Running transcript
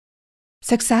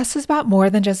Success is about more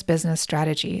than just business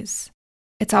strategies.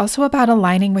 It's also about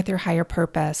aligning with your higher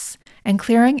purpose and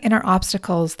clearing inner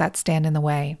obstacles that stand in the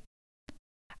way.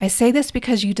 I say this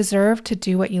because you deserve to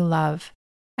do what you love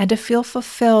and to feel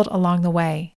fulfilled along the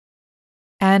way.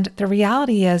 And the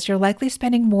reality is you're likely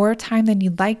spending more time than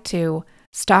you'd like to,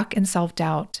 stuck in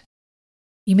self-doubt.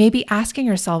 You may be asking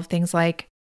yourself things like,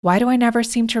 why do I never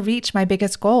seem to reach my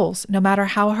biggest goals, no matter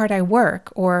how hard I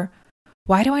work? Or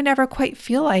why do I never quite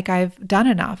feel like I've done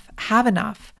enough, have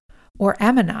enough, or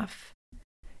am enough?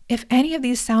 If any of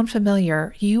these sound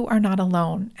familiar, you are not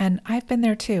alone, and I've been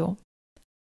there too.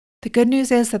 The good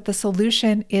news is that the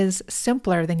solution is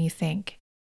simpler than you think.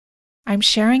 I'm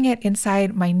sharing it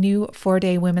inside my new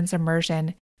 4-day women's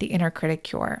immersion, The Inner Critic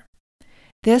Cure.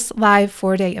 This live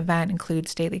 4-day event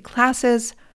includes daily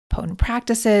classes, potent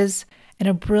practices, and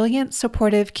a brilliant,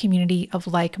 supportive community of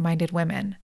like-minded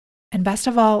women. And best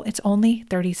of all, it's only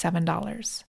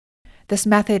 $37. This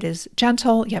method is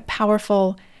gentle yet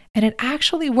powerful, and it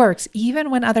actually works even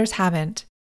when others haven't,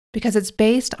 because it's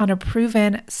based on a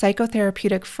proven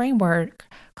psychotherapeutic framework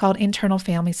called Internal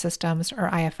Family Systems,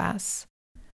 or IFS.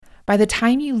 By the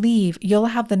time you leave, you'll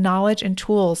have the knowledge and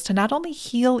tools to not only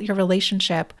heal your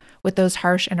relationship with those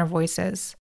harsh inner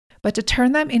voices, but to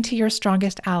turn them into your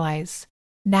strongest allies,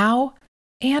 now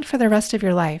and for the rest of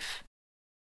your life.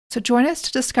 So join us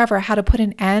to discover how to put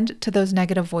an end to those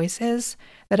negative voices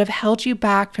that have held you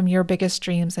back from your biggest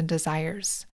dreams and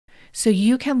desires, so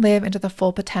you can live into the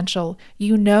full potential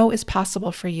you know is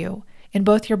possible for you in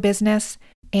both your business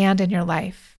and in your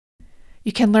life.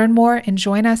 You can learn more and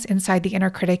join us inside the Inner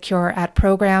Critic Cure at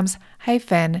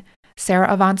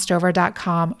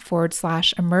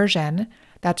programs-sarahavaughnstover.com/immersion.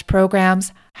 That's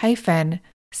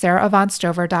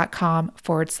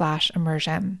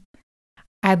programs-sarahavaughnstover.com/immersion.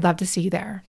 I'd love to see you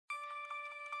there.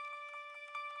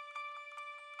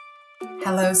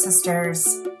 Hello,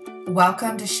 sisters.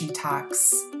 Welcome to She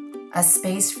Talks, a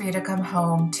space for you to come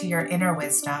home to your inner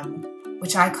wisdom,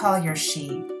 which I call your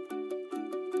she.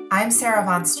 I'm Sarah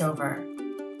Vaughan Stover,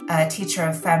 a teacher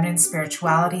of feminine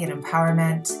spirituality and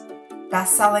empowerment,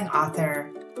 best-selling author,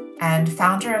 and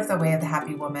founder of The Way of the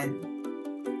Happy Woman.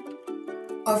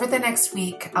 Over the next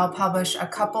week, I'll publish a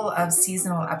couple of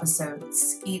seasonal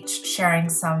episodes, each sharing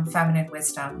some feminine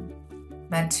wisdom,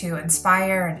 meant to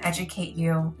inspire and educate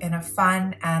you in a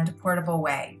fun and portable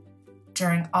way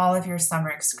during all of your summer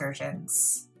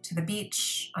excursions to the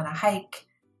beach, on a hike,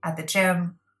 at the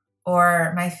gym,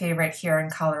 or my favorite here in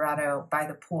Colorado, by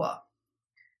the pool.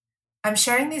 I'm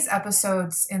sharing these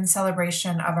episodes in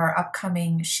celebration of our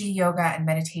upcoming She Yoga and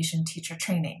Meditation Teacher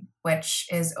Training, which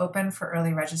is open for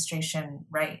early registration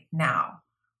right now.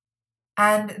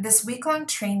 And this week-long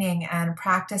training and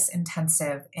practice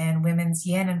intensive in women's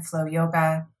yin and flow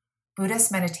yoga,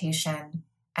 Buddhist meditation,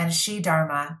 and She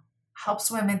Dharma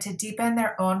helps women to deepen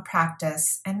their own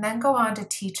practice and then go on to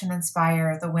teach and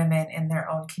inspire the women in their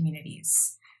own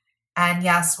communities. And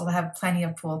yes, we'll have plenty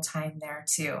of pool time there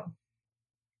too.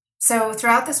 So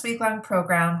throughout this week-long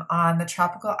program on the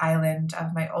tropical island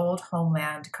of my old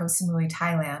homeland, Koh Samui,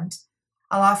 Thailand,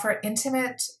 I'll offer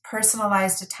intimate,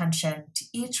 personalized attention to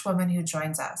each woman who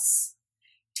joins us,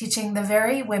 teaching the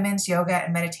very women's yoga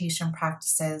and meditation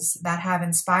practices that have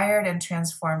inspired and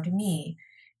transformed me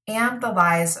and the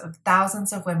lives of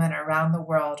thousands of women around the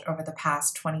world over the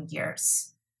past 20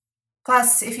 years.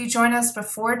 Plus, if you join us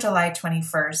before July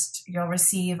 21st, you'll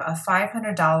receive a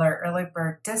 $500 early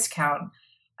bird discount,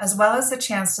 as well as the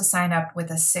chance to sign up with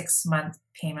a 6-month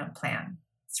payment plan.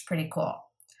 It's pretty cool.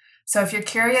 So if you're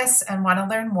curious and want to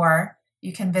learn more,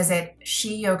 you can visit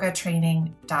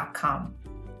sheyogatraining.com.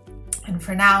 And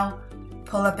for now,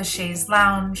 pull up a chaise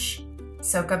lounge,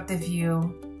 soak up the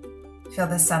view, feel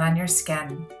the sun on your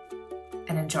skin,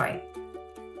 and enjoy.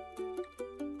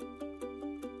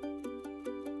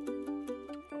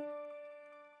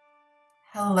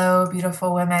 Hello,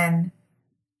 beautiful women.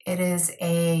 It is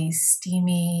a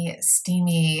steamy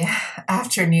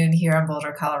afternoon here in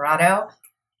Boulder, Colorado.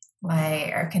 My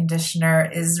air conditioner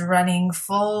is running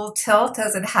full tilt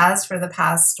as it has for the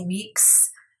past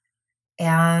weeks.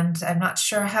 And I'm not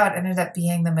sure how it ended up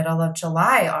being the middle of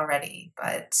July already,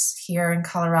 but here in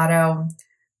Colorado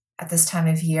at this time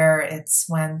of year, it's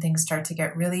when things start to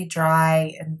get really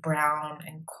dry and brown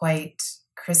and quite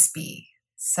crispy.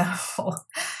 So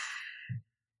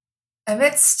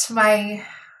amidst my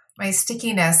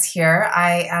stickiness here,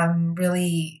 I am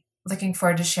really looking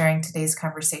forward to sharing today's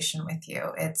conversation with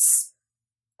you. It's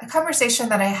a conversation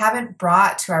that I haven't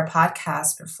brought to our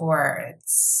podcast before.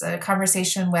 It's a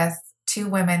conversation with two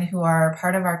women who are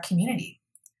part of our community.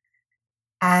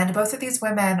 And both of these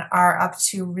women are up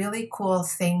to really cool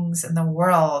things in the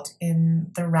world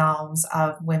in the realms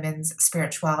of women's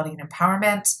spirituality and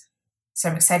empowerment. So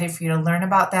I'm excited for you to learn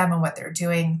about them and what they're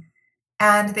doing.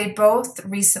 And they both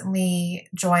recently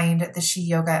joined the She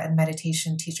Yoga and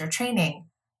Meditation teacher training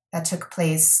that took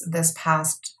place this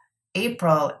past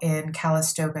April in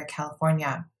Calistoga,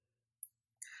 California.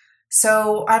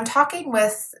 So I'm talking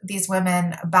with these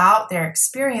women about their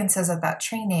experiences at that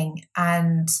training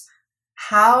and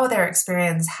how their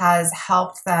experience has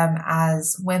helped them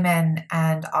as women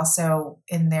and also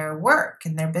in their work,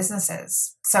 in their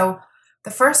businesses. So the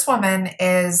first woman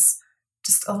is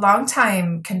just a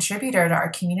longtime contributor to our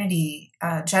community,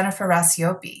 Jennifer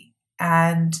Racioppi.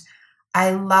 And I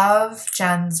love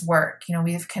Jen's work.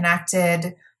 We've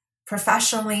connected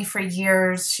professionally for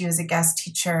years. She was a guest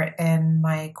teacher in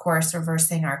my course,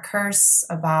 Reversing Our Curse,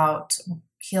 about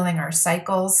healing our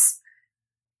cycles.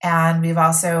 And we've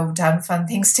also done fun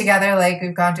things together, like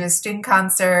we've gone to a string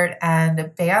concert and a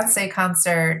Beyonce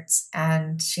concert,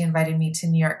 and she invited me to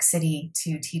New York City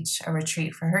to teach a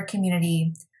retreat for her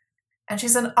community. And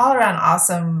she's an all-around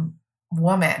awesome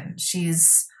woman.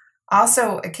 She's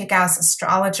also a kick-ass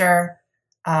astrologer,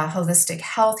 a holistic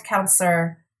health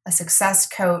counselor, a success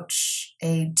coach,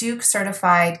 a Duke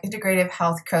certified integrative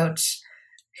health coach,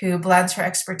 who blends her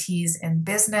expertise in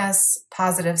business,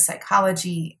 positive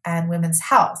psychology, and women's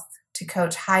health to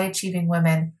coach high-achieving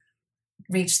women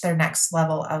reach their next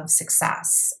level of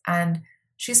success. And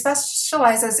she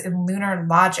specializes in lunar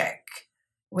logic,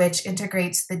 which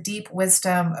integrates the deep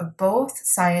wisdom of both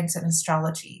science and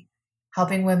astrology,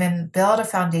 helping women build a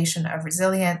foundation of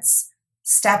resilience,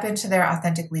 step into their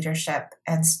authentic leadership,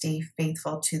 and stay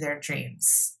faithful to their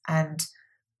dreams. And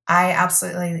I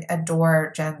absolutely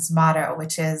adore Jen's motto,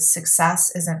 which is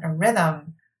success isn't a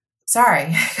rhythm. Sorry,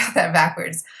 I got that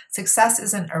backwards. Success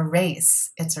isn't a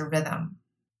race, it's a rhythm.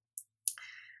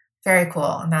 Very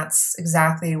cool. And that's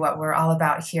exactly what we're all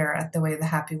about here at The Way of the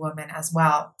Happy Woman as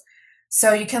well.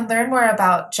 So you can learn more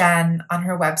about Jen on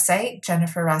her website,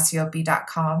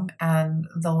 jenniferracioppi.com, and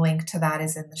the link to that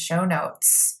is in the show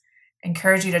notes. I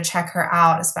encourage you to check her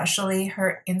out, especially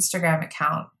her Instagram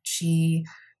account. She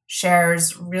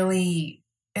shares really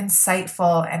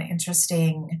insightful and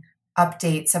interesting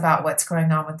updates about what's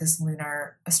going on with this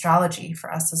lunar astrology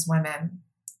for us as women.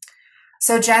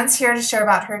 So Jen's here to share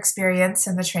about her experience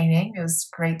in the training. It was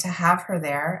great to have her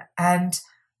there. And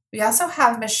we also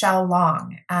have Michelle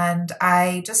Long. And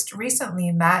I just recently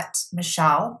met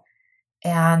Michelle,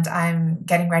 and I'm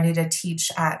getting ready to teach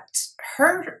at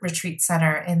her retreat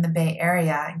center in the Bay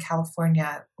Area in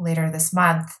California later this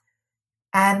month.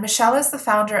 And Michelle is the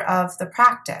founder of The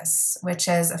Practice, which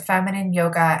is a feminine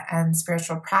yoga and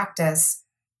spiritual practice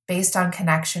based on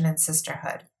connection and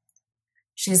sisterhood.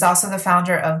 She's also the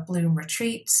founder of Bloom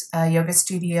Retreat, a yoga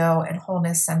studio and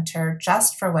wholeness center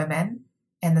just for women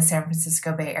in the San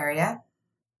Francisco Bay Area.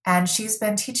 And she's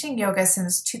been teaching yoga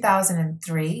since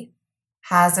 2003,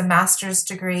 has a master's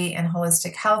degree in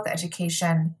holistic health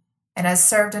education, and has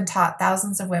served and taught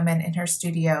thousands of women in her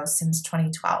studio since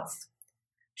 2012.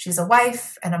 She's a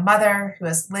wife and a mother who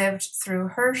has lived through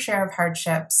her share of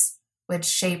hardships, which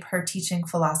shape her teaching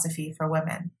philosophy for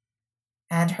women.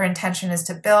 And her intention is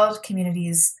to build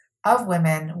communities of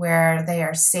women where they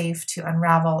are safe to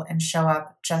unravel and show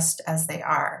up just as they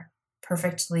are,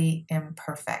 perfectly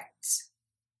imperfect.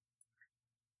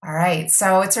 All right,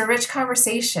 so it's a rich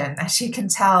conversation. As you can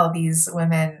tell, these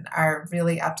women are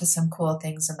really up to some cool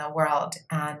things in the world,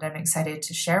 and I'm excited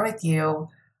to share with you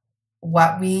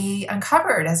what we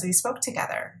uncovered as we spoke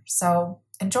together. So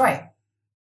enjoy.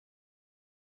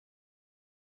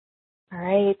 All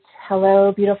right.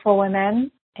 Hello, beautiful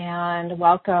women, and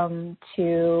welcome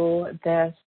to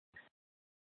this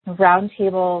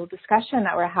roundtable discussion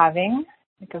that we're having,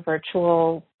 like a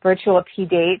virtual tea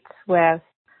date with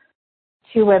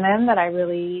two women that I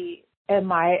really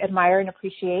admire and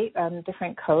appreciate on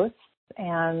different coasts,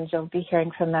 and you'll be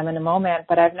hearing from them in a moment.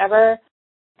 But I've never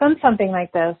done something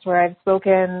like this where I've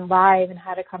spoken live and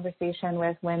had a conversation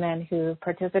with women who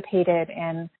participated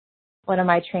in one of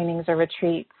my trainings or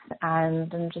retreats,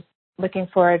 and I'm just looking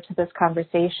forward to this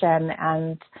conversation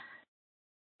and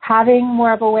having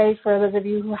more of a way for those of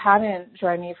you who haven't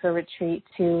joined me for a retreat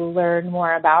to learn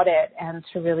more about it and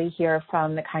to really hear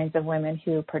from the kinds of women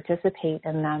who participate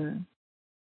in them.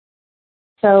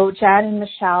 So Jen and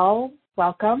Michelle,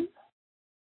 welcome.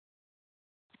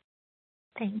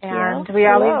 Thank you. And we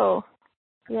Hello.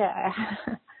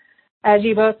 As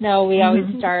you both know, we always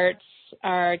start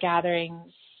our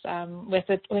gatherings with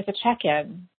a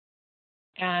check-in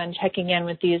and checking in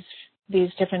with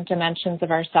these different dimensions of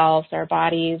ourselves, our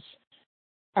bodies,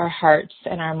 our hearts,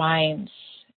 and our minds.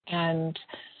 And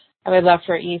I would love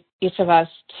for each of us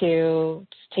to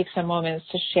take some moments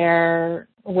to share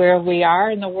where we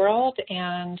are in the world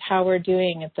and how we're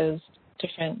doing at those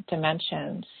different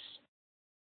dimensions.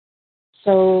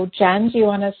 So, Jen, do you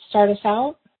want to start us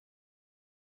out?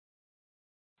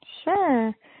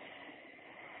 Sure.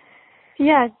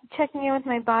 Yeah, checking in with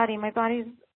my body. My body's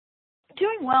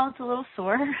doing well. It's a little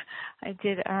sore. I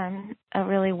did a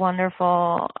really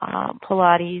wonderful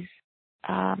Pilates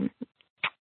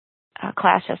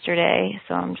class yesterday,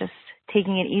 so I'm just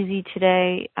taking it easy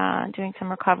today, doing some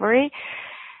recovery.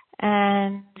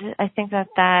 And I think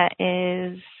that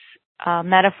is a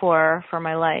metaphor for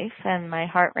my life and my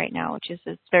heart right now, which is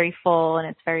it's very full and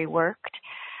it's very worked,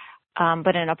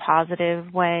 but in a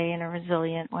positive way, in a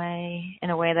resilient way, in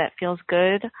a way that feels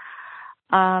good.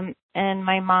 And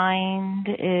my mind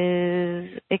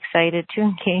is excited to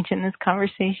engage in this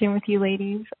conversation with you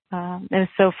ladies. It was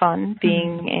so fun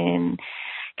being in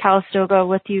Calistoga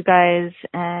with you guys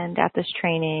and at this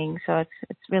training. So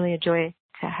it's really a joy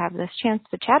to have this chance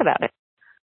to chat about it.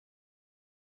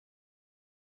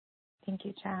 Thank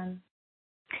you, Jen.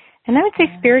 And I would say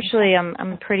spiritually,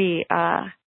 I'm pretty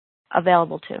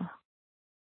available too.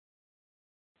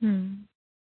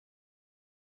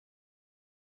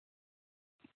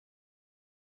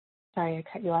 Sorry, I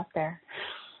cut you off there.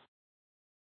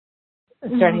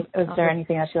 Is there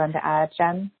anything else you wanted to add,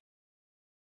 Jen?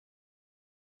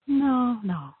 No.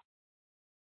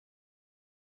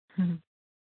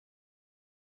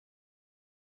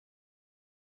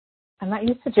 I'm not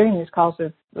used to doing these calls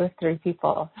with three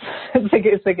people.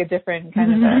 It's like a different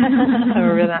kind of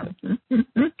a rhythm.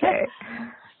 Okay.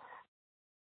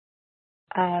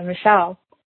 Michelle.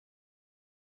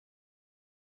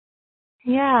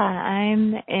 Yeah,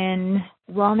 I'm in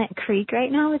Walnut Creek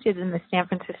right now, which is in the San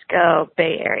Francisco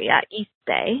Bay Area, East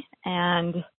Bay,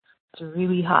 and it's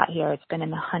really hot here. It's been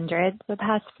in the hundreds the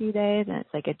past few days, and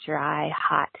it's like a dry,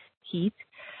 hot heat.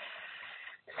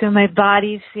 So my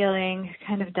body's feeling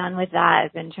kind of done with that.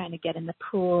 I've been trying to get in the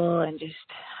pool and just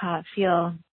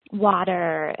feel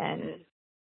water and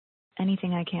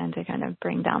anything I can to kind of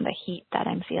bring down the heat that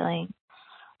I'm feeling.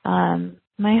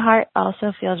 My heart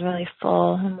also feels really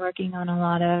full. I'm working on a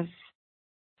lot of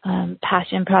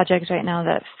passion projects right now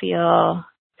that feel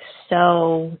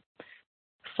so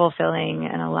fulfilling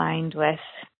and aligned with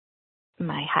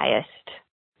my highest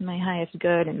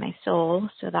good and my soul.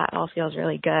 So that all feels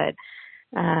really good.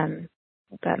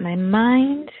 But my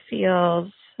mind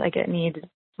feels like it needs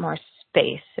more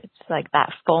space. It's like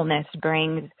that fullness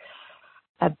brings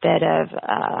a bit of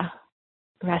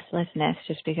restlessness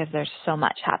just because there's so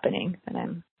much happening that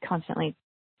I'm constantly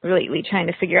lately trying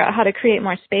to figure out how to create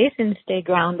more space and stay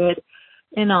grounded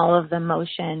in all of the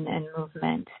motion and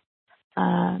movement.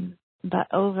 But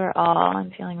overall,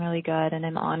 I'm feeling really good, and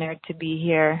I'm honored to be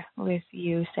here with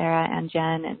you, Sarah and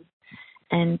Jen,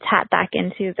 and tap back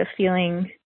into the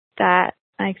feeling that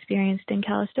I experienced in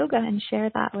Calistoga and share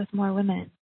that with more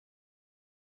women.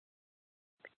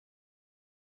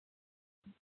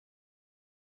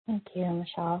 Thank you,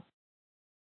 Michelle.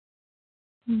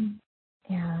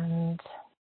 And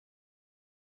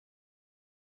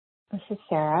this is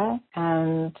Sarah,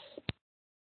 and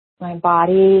my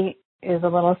body is a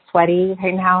little sweaty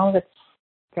right now. It's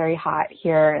very hot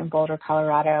here in Boulder,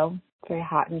 Colorado, very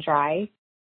hot and dry.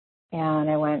 And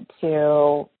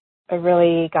I've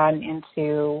really gotten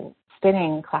into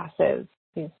spinning classes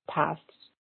these past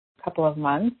couple of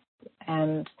months.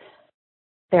 And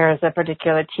there's a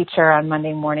particular teacher on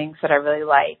Monday mornings that I really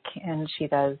like, and she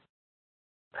does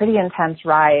pretty intense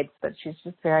rides, but she's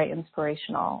just very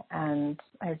inspirational. And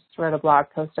I just wrote a blog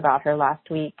post about her last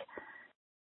week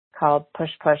called Push,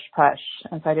 Push, Push.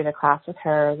 And so I did a class with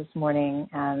her this morning,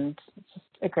 and it's just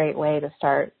a great way to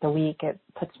start the week. It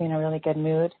puts me in a really good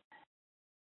mood.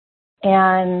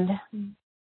 And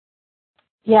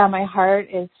yeah, my heart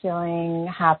is feeling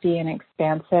happy and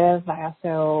expansive. I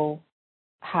also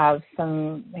have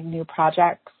some new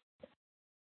projects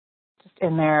just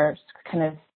in their kind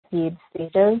of seed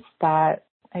stages that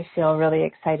I feel really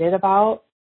excited about.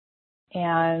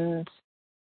 And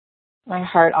my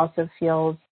heart also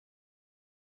feels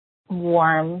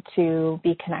warm to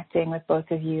be connecting with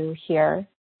both of you here.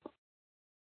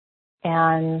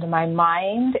 And my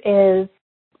mind is,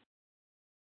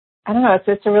 I don't know,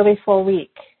 it's a really full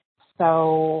week.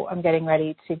 So I'm getting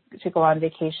ready to go on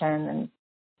vacation and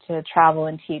to travel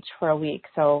and teach for a week.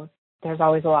 So there's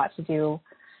always a lot to do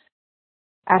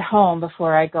at home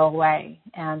before I go away.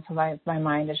 And so my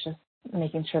mind is just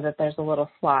making sure that there's a little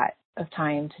slot of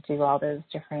time to do all those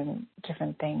different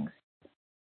things.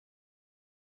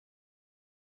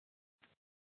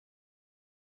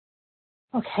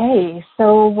 Okay,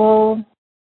 so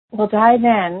we'll dive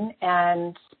in,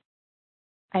 and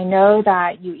I know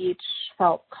that you each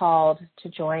felt called to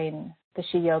join the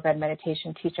She Yoga and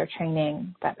Meditation Teacher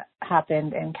Training that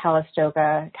happened in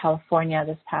Calistoga, California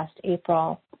this past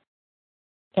April.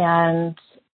 And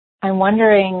I'm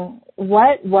wondering,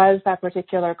 what was that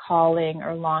particular calling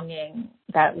or longing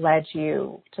that led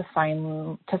you to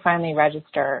finally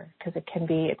register? Because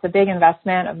it's a big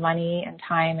investment of money and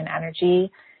time and energy.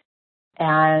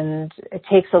 And it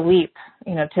takes a leap,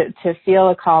 to feel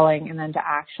a calling and then to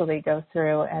actually go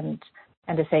through and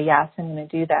to say, yes, I'm going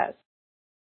to do this.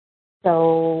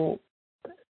 So,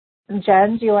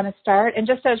 Jen, do you want to start? And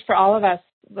just as for all of us,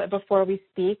 before we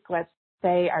speak, let's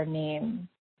say our name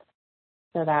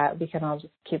so that we can all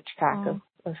just keep track of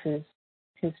who's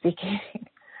speaking.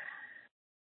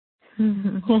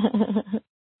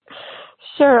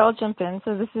 Sure, I'll jump in.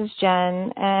 So this is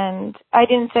Jen, and I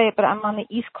didn't say it, but I'm on the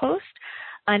East Coast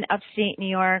in upstate New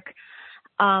York.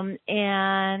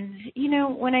 And,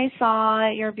 when I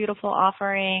saw your beautiful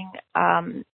offering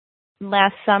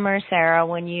last summer, Sarah,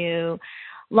 when you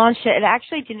launched it, it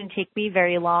actually didn't take me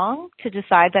very long to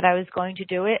decide that I was going to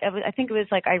do it. I think it was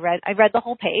like I read the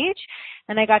whole page,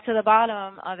 and I got to the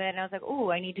bottom of it, and I was like,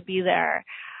 oh, I need to be there.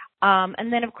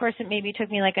 And then, of course, it maybe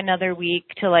took me like another week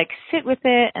to like sit with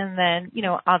it, and then,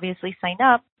 obviously sign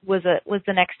up was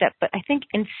the next step. But I think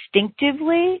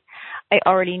instinctively, I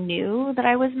already knew that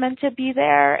I was meant to be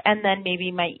there, and then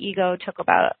maybe my ego took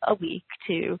about a week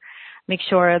to make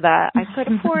sure that I could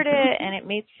afford it and it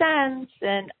made sense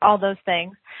and all those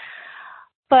things.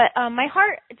 But my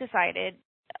heart decided,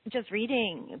 just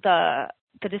reading the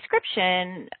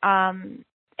description, and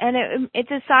it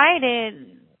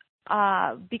decided.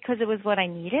 Because it was what I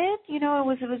needed, it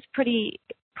was pretty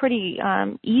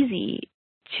easy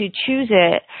to choose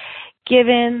it,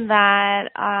 given that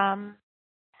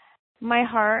my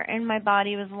heart and my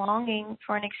body was longing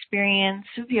for an experience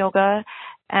of yoga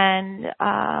and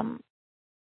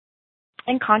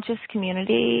conscious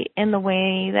community in the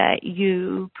way that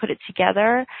you put it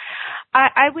together.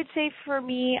 I would say for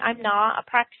me, I'm not a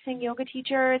practicing yoga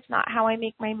teacher. It's not how I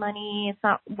make my money. It's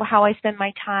not how I spend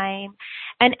my time.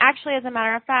 And actually, as a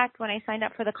matter of fact, when I signed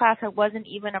up for the class, I wasn't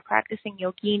even a practicing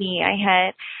yogini. I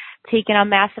had taken a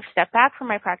massive step back from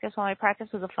my practice while my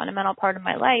practice was a fundamental part of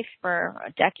my life for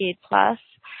a decade plus.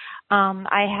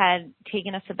 I had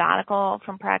taken a sabbatical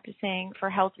from practicing for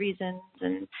health reasons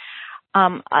and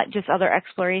just other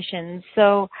explorations.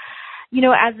 So,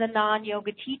 as a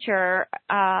non-yoga teacher,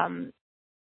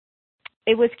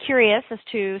 it was curious as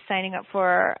to signing up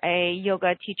for a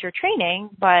yoga teacher training,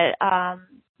 but I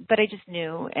just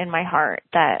knew in my heart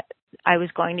that I was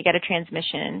going to get a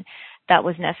transmission that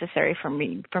was necessary for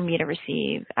me to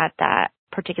receive at that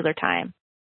particular time.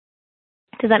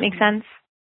 Does that make sense?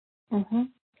 Mm-hmm.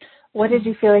 What did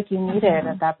you feel like you needed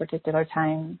at that particular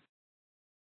time?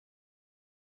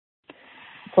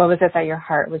 What was it that your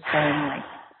heart was saying, like,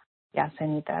 yes, I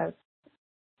need this?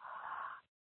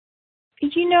 As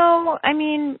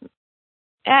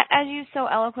you so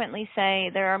eloquently say,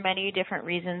 there are many different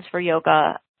reasons for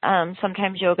yoga.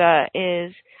 Sometimes yoga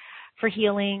is for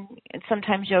healing, and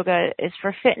sometimes yoga is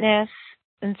for fitness,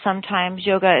 and sometimes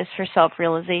yoga is for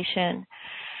self-realization.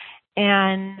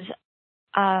 And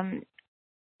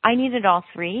I needed all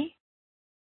three.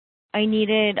 I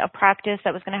needed a practice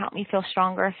that was going to help me feel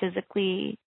stronger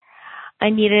physically. I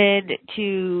needed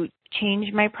to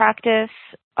change my practice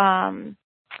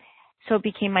so it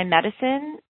became my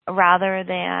medicine rather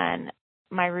than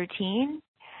my routine.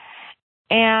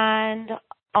 And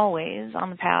always on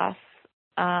the path,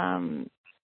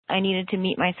 I needed to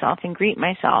meet myself and greet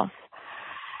myself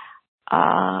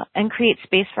and create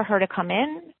space for her to come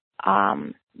in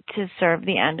to serve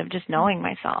the end of just knowing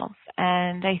myself.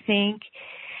 And I think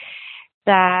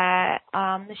that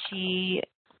she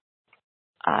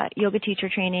yoga teacher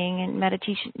training and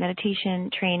meditation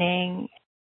training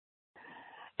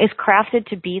is crafted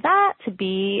to be that, to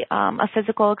be a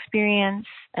physical experience,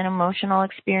 an emotional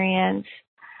experience,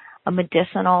 a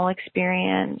medicinal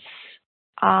experience,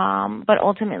 but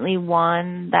ultimately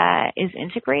one that is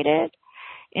integrated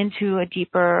into a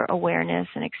deeper awareness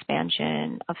and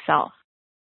expansion of self.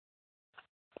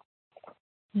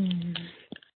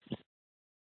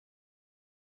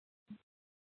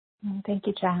 Thank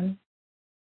you, Jen.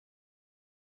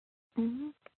 Mm-hmm.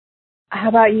 How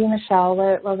about you, Michelle?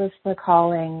 What was the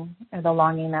calling or the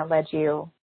longing that led you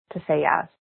to say yes?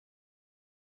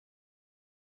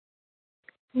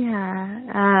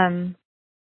 Yeah.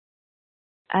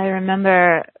 I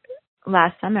remember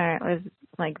last summer, it was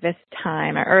like this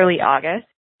time, or early August,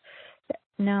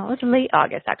 no, it was late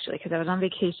August actually, because I was on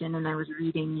vacation and I was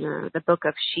reading the book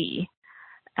of She,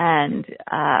 and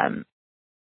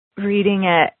reading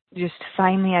it, just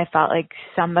finally I felt like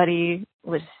somebody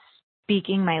was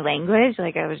speaking my language.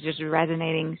 Like I was just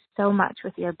resonating so much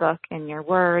with your book and your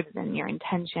words and your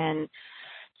intention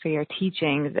for your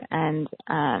teachings, and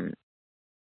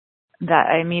that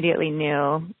I immediately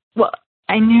knew, well,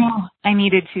 I knew I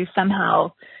needed to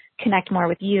somehow connect more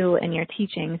with you and your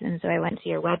teachings. And so I went to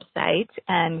your website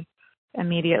and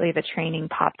immediately the training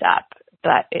popped up,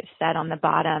 but it said on the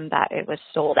bottom that it was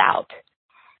sold out.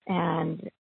 And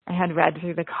I had read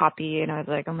through the copy and I was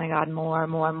like, oh my God,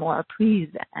 more, please.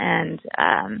 And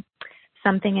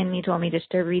something in me told me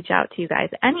just to reach out to you guys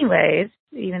anyways,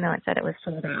 even though it said it was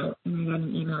sold out. And I got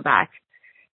an email back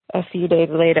a few days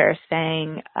later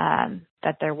saying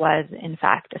that there was in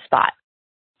fact a spot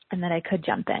and that I could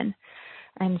jump in.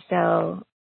 And so,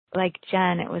 like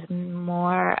Jen, it was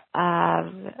more of,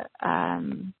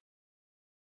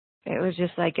 it was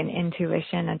just like an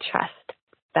intuition, a trust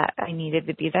that I needed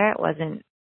to be there.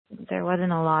 There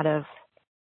wasn't a lot of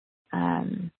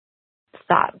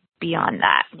thought beyond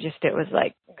that. Just it was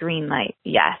like green light,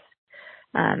 yes.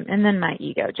 And then my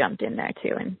ego jumped in there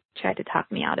too and tried to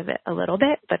talk me out of it a little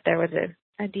bit, but there was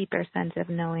a deeper sense of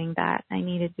knowing that I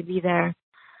needed to be there.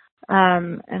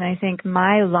 And I think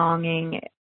my longing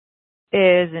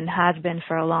is and has been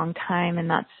for a long time, and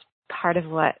that's part of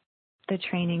what the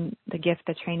gift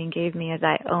the training gave me, is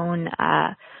I own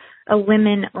a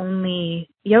women-only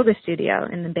yoga studio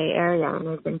in the Bay Area, and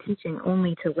I've been teaching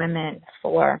only to women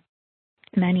for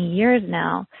many years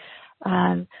now.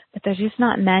 But there's just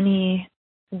not many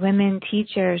women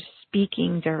teachers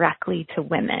speaking directly to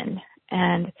women.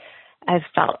 And I've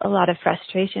felt a lot of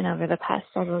frustration over the past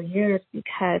several years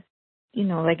because,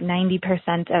 like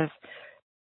 90% of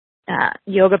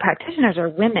yoga practitioners are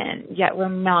women, yet we're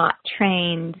not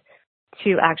trained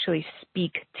to actually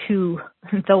speak to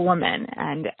the woman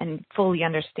and fully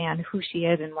understand who she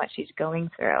is and what she's going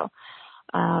through.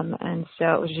 And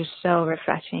so it was just so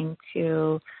refreshing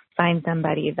to find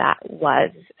somebody that was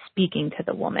speaking to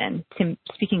the woman,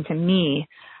 speaking to me,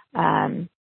 and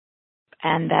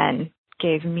then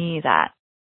gave me that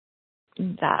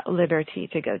liberty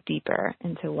to go deeper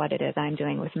into what it is I'm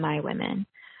doing with my women.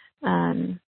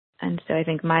 And so I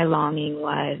think my longing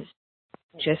was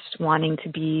just wanting to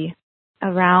be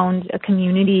around a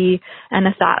community and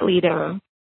a thought leader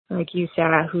like you,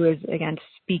 Sarah, who is, again,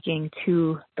 speaking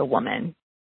to the woman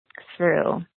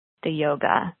through the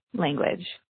yoga language.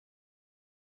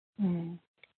 Mm.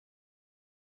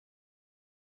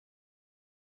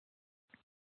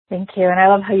 Thank you. And I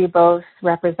love how you both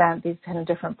represent these kind of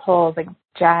different poles. Like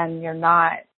Jen, you're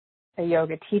not a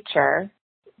yoga teacher,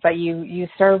 but you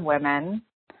serve women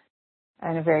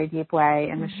in a very deep way.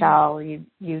 And Michelle, you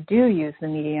do use the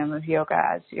medium of yoga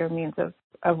as your means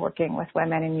of working with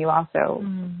women. And you also,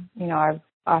 are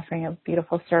offering a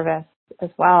beautiful service as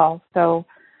well. So,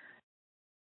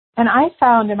 and I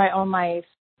found in my own life,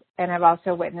 and I've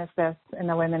also witnessed this in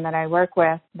the women that I work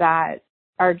with, that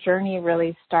our journey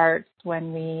really starts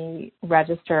when we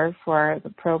register for the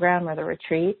program or the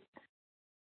retreat.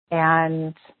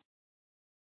 And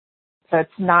so it's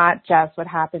not just what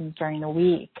happens during the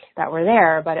week that we're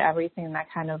there, but everything that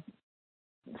kind of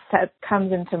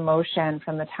comes into motion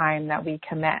from the time that we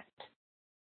commit.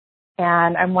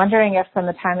 And I'm wondering if from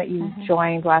the time that you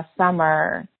joined last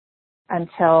summer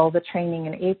until the training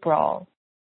in April,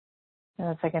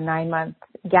 it's like a 9-month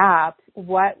gap,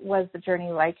 what was the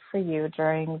journey like for you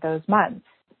during those months?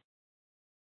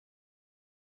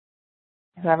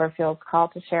 Whoever feels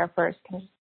called to share first can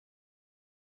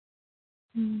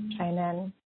chime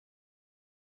in.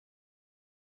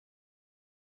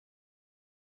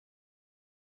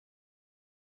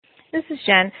 This is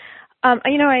Jen.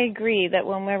 I agree that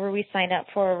whenever we sign up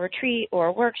for a retreat or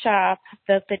a workshop,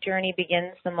 that the journey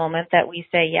begins the moment that we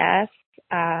say yes.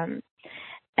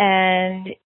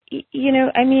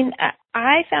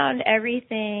 I found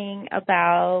everything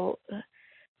about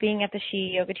being at the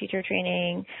She Yoga Teacher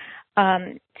Training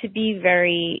to be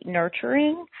very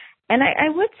nurturing. And I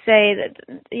would say that,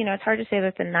 it's hard to say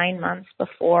that the 9 months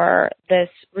before this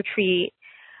retreat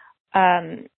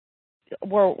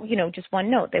were, just one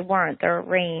note. They weren't. They're a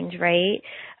range, right?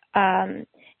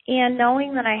 And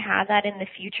knowing that I had that in the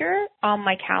future on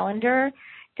my calendar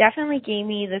definitely gave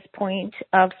me this point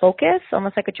of focus,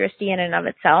 almost like a drishti in and of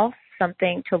itself,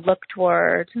 something to look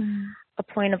towards, a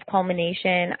point of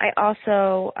culmination. I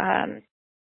also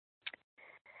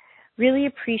really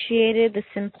appreciated the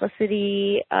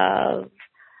simplicity of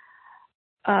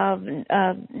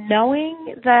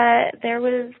knowing that there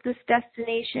was this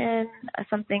destination,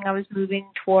 something I was moving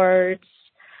towards,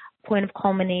 point of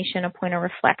culmination, a point of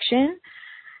reflection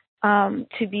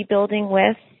to be building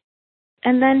with.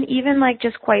 And then even like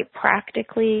just quite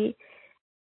practically,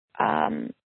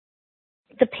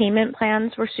 the payment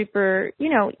plans were super,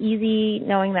 easy,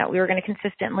 knowing that we were going to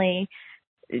consistently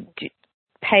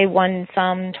pay one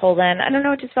sum till then. I don't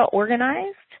know, it just felt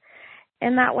organized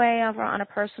in that way on a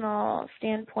personal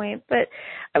standpoint. But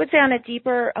I would say on a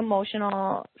deeper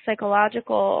emotional,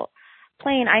 psychological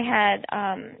plane, I had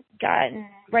gotten,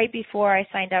 right before I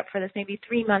signed up for this, maybe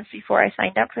 3 months before I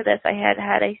signed up for this, I had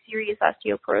had a serious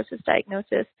osteoporosis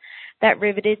diagnosis that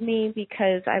riveted me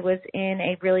because I was in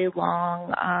a really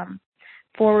long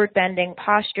forward bending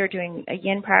posture doing a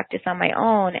yin practice on my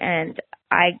own, and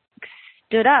I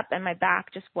stood up and my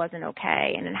back just wasn't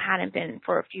okay, and it hadn't been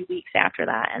for a few weeks after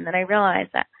that. And then I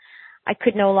realized that I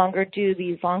could no longer do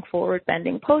these long forward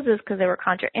bending poses because they were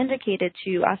contraindicated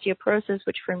to osteoporosis,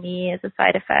 which for me is a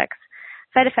side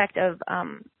effect of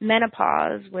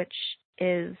menopause, which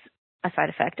is a side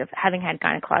effect of having had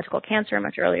gynecological cancer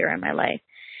much earlier in my life.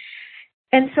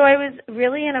 And so I was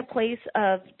really in a place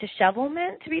of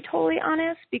dishevelment, to be totally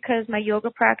honest, because my yoga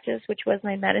practice, which was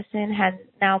my medicine, had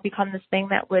now become this thing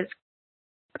that was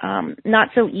not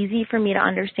so easy for me to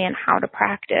understand how to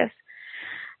practice.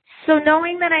 So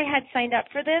knowing that I had signed up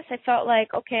for this, I felt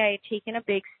like, okay, I had taken a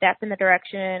big step in the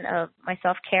direction of my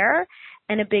self-care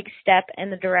and a big step in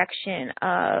the direction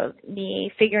of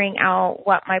me figuring out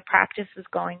what my practice was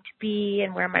going to be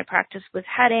and where my practice was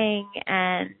heading.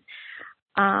 And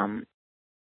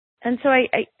so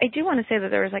I do want to say that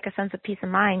there was like a sense of peace of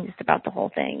mind just about the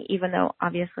whole thing, even though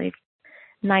obviously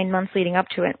 9 months leading up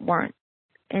to it weren't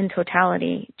in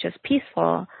totality just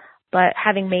peaceful. But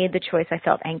having made the choice, I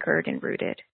felt anchored and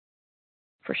rooted,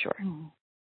 for sure.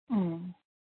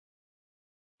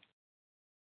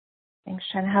 Thanks,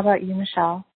 Jen. How about you,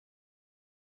 Michelle?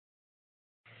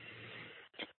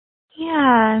 Yeah,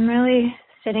 I'm really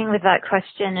sitting with that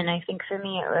question, and I think for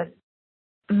me it was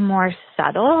more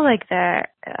subtle, like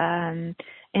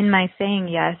in my saying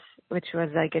yes, which was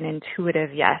like an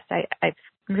intuitive yes. I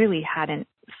really hadn't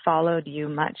followed you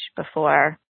much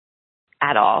before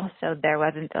at all, so there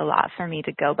wasn't a lot for me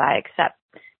to go by except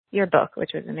your book,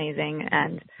 which was amazing,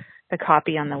 and the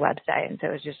copy on the website. And so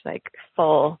it was just like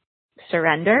full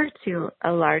surrender to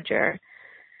a larger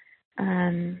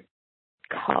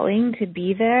calling to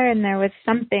be there. And there was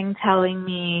something telling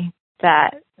me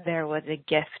that there was a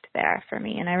gift there for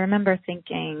me. And I remember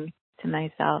thinking to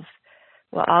myself,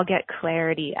 well, I'll get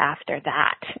clarity after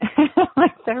that.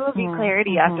 Like there will be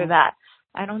clarity after that.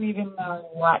 I don't even know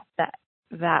what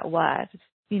that was.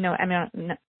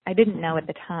 I didn't know at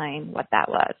the time what that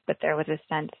was, but there was a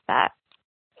sense that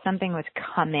something was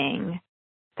coming,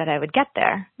 that I would get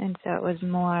there. And so it was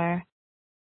more,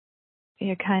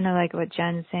 kind of like what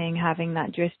Jen's saying, having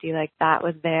that drishti, like that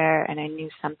was there and I knew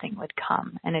something would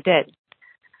come, and it did.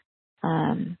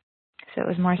 So it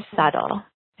was more subtle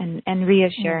and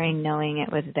reassuring, knowing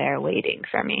it was there waiting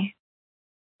for me.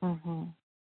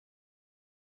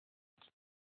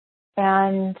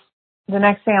 And the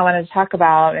next thing I wanted to talk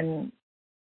about, and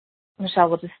Michelle,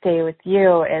 we'll just stay with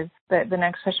you, is the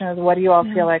next question is, what do you all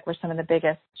feel like were some of the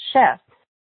biggest shifts?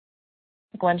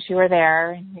 Like once you were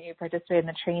there and you participated in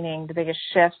the training, the biggest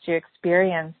shifts you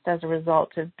experienced as a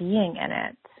result of being in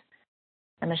it.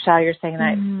 And Michelle, you're saying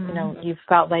that, you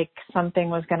felt like something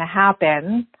was going to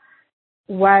happen.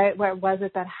 What was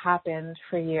it that happened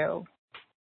for you?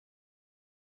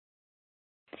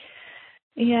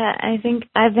 Yeah, I think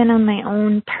I've been on my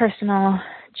own personal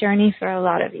journey for a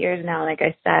lot of years now. Like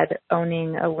I said,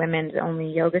 owning a women's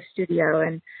only yoga studio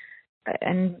and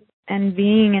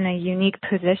being in a unique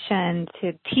position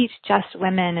to teach just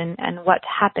women. And what's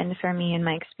happened for me in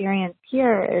my experience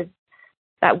here is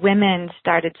that women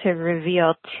started to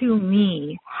reveal to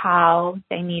me how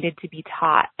they needed to be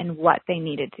taught and what they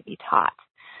needed to be taught.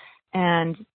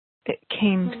 And it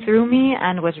came through me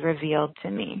and was revealed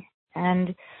to me.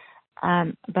 And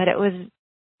but it was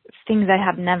things I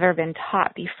have never been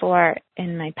taught before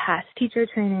in my past teacher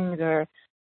trainings or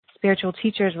spiritual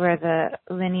teachers, where the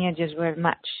lineages were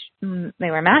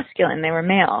they were masculine, they were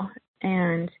male.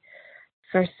 And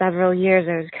for several years,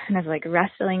 I was kind of like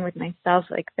wrestling with myself,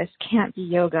 like this can't be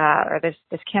yoga, or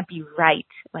this can't be right.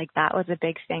 Like that was a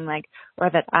big thing, like, or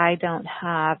that I don't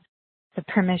have the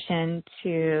permission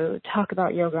to talk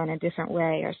about yoga in a different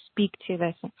way or speak to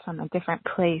this from a different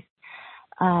place.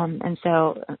 And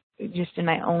so just in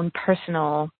my own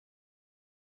personal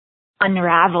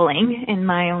unraveling in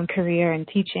my own career and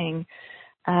teaching,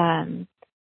 the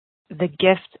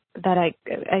gift that I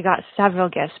got several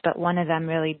gifts, but one of them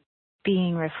really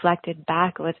being reflected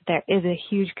back was there is a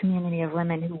huge community of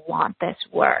women who want this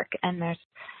work, and there's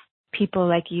people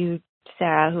like you,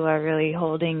 Sarah, who are really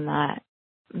holding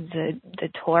the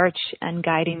torch and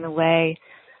guiding the way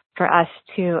for us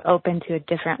to open to a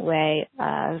different way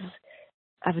of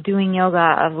doing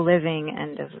yoga, of living,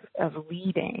 and of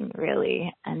leading,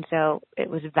 really. And so it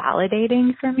was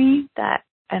validating for me that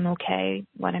I'm okay.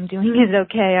 What I'm doing is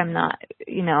okay. I'm not,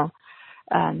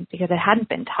 because it hadn't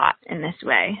been taught in this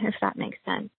way, if that makes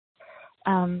sense.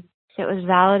 So it was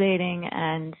validating,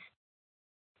 and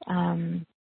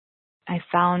I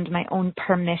found my own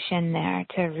permission there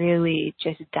to really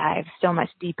just dive so much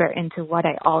deeper into what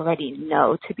I already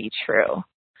know to be true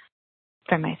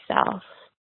for myself.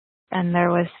 And there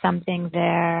was something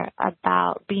there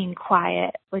about being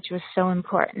quiet, which was so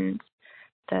important.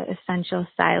 The essential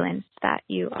silence that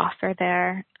you offer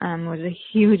there was a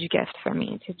huge gift for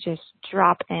me to just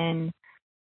drop in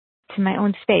to my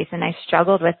own space. And I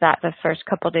struggled with that the first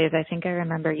couple of days. I think I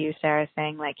remember you, Sarah,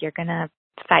 saying, like, you're going to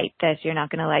fight this. You're not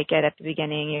going to like it at the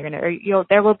beginning.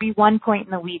 There will be one point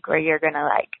in the week where you're going to,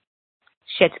 like,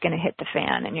 shit's going to hit the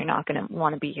fan and you're not going to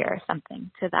want to be here, or something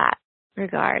to that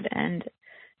regard. And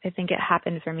I think it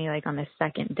happened for me, like, on the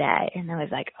second day. And I was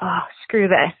like, oh, screw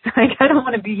this. Like, I don't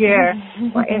want to be here.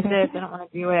 What is this? I don't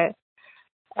want to do it.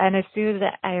 And as soon as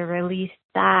I released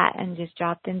that and just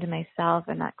dropped into myself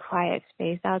and that quiet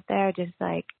space out there, just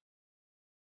like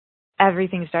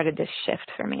everything started to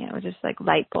shift for me. It was just like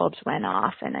light bulbs went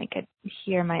off and I could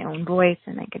hear my own voice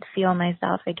and I could feel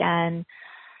myself again.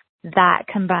 That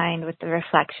combined with the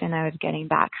reflection I was getting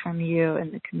back from you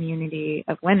and the community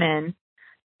of women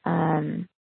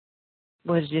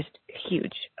was just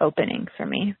huge opening for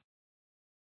me.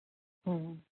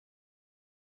 Mm.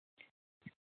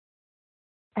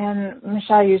 And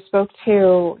Michelle, you spoke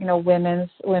to, women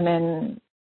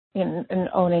in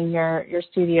owning your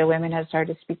studio. Women have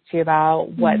started to speak to you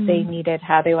about what they needed,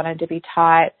 how they wanted to be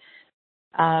taught,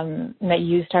 and that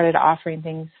you started offering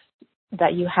things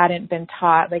that you hadn't been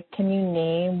taught. Like, can you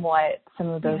name what some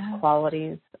of those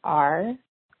qualities are?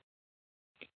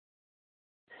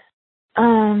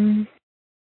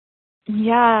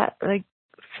 Yeah, like,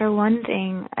 for one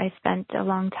thing, I spent a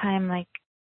long time, like,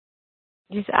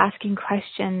 just asking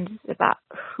questions about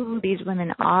who these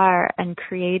women are and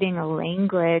creating a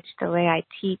language the way I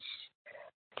teach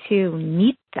to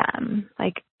meet them.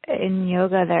 Like, in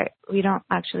yoga, we don't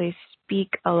actually speak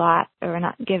a lot, or we're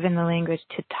not given the language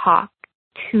to talk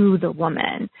to the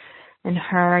woman and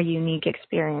her unique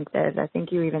experiences. I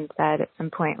think you even said at some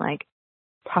point, like,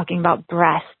 talking about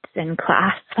breasts in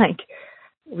class, like,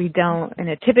 we don't, in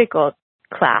a typical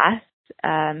class,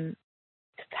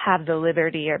 have the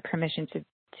liberty or permission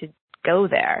to go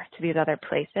there, to these other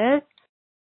places.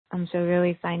 So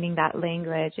really finding that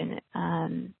language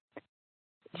and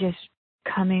just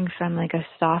coming from, like, a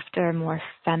softer, more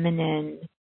feminine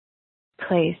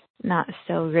place, not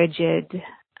so rigid,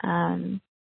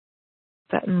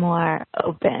 but more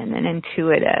open and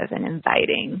intuitive and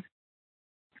inviting.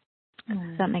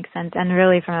 Does that make sense? And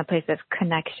really from a place of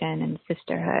connection and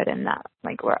sisterhood, and that,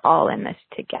 like, we're all in this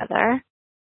together.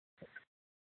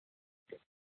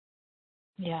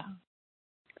 Yeah.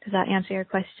 Does that answer your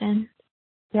question?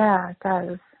 Yeah, it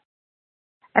does.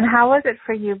 And how was it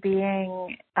for you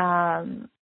being in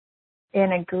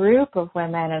a group of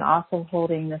women and also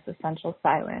holding this essential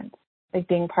silence? Like,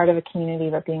 being part of a community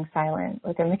but being silent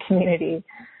within the community?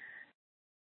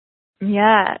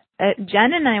 Yeah.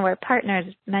 Jen and I were partners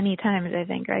many times, I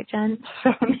think, right, Jen?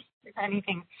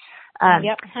 Anything.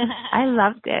 Yep. I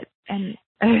loved it. And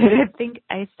I think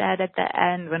I said at the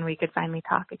end, when we could finally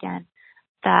talk again,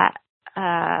 that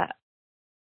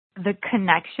the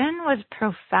connection was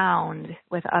profound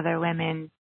with other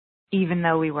women, even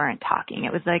though we weren't talking.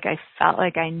 It was like I felt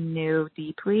like I knew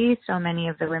deeply so many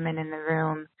of the women in the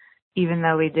room, even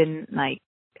though we didn't, like,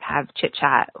 have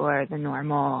chit-chat or the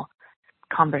normal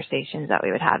conversations that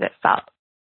we would have. It felt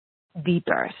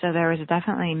deeper. So there was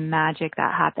definitely magic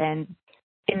that happened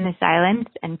in the silence,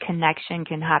 and connection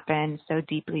can happen so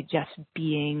deeply just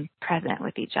being present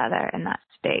with each other in that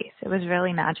space. It was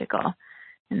really magical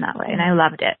in that way. And I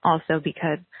loved it also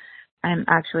because I'm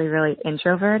actually really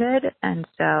introverted. And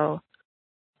so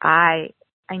I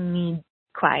need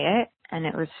quiet, and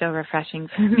it was so refreshing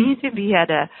for me to be at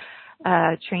a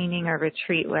training or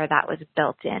retreat where that was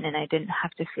built in, and I didn't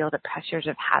have to feel the pressures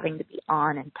of having to be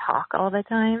on and talk all the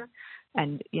time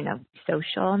and,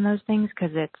 social and those things,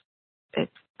 because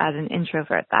it's as an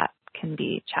introvert that can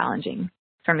be challenging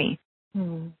for me.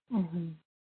 Mm-hmm.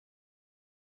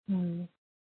 Mm.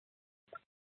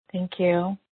 Thank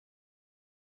you.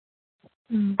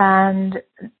 And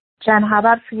Jen, how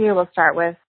about for you? We'll start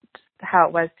with how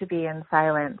it was to be in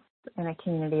silence in a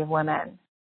community of women.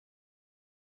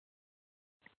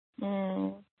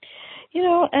 Mm.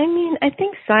 I mean, I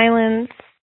think silence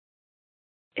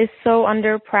is so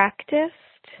under-practiced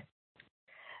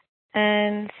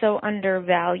and so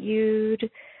undervalued,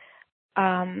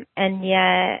 and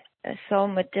yet so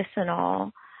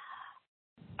medicinal.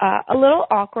 A little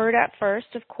awkward at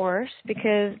first, of course,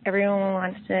 because everyone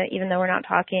wants to, even though we're not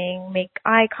talking, make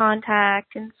eye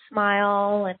contact and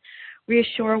smile and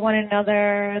reassure one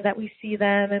another that we see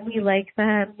them and we like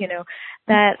them,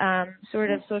 that sort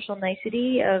of social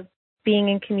nicety of being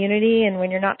in community. And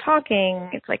when you're not talking,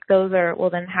 it's like those are,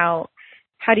 well, then how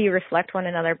do you reflect one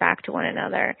another back to one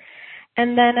another?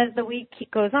 And then as the week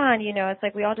goes on, it's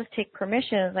like we all just take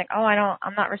permission. It's like, oh,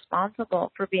 I'm not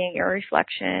responsible for being your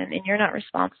reflection, and you're not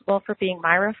responsible for being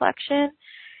my reflection.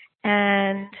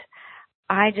 And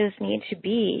I just need to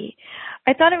be.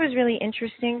 I thought it was really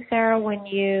interesting, Sarah, when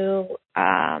you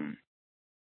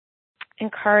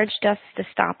encouraged us to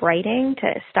stop writing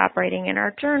in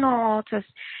our journal, to,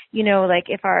 like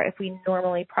if we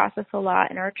normally process a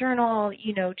lot in our journal,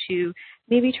 to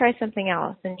maybe try something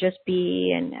else and just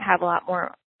be and have a lot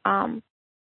more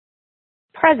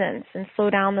presence and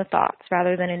slow down the thoughts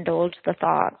rather than indulge the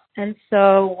thoughts. And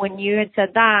so when you had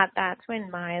said that, that's when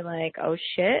my oh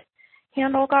shit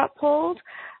handle got pulled,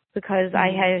 because I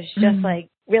was just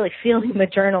really feeling the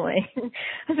journaling.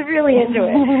 I was really into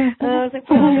it. And I was like,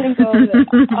 I'm going to go with it.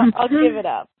 I'll give it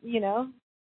up,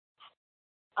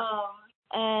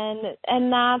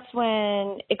 And that's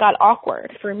when it got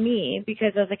awkward for me,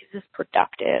 because I was like, is this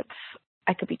productive?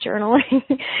 I could be journaling.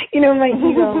 My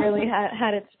ego really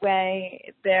had its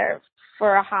way there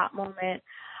for a hot moment.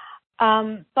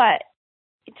 But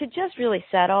to just really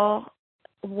settle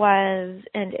was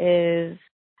and is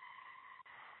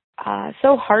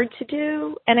so hard to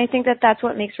do. And I think that that's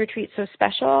what makes retreat so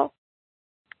special,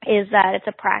 is that it's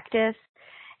a practice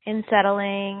in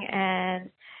settling, and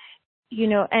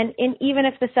and even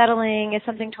if the settling is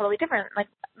something totally different, like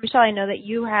Michelle, I know that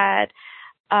you had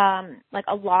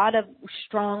a lot of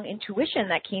strong intuition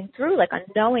that came through, like a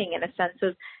knowing in a sense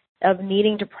of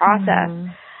needing to process.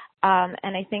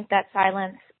 And I think that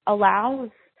silence allows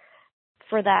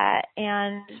for that.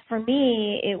 And for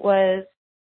me, it was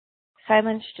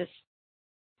silence just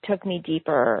took me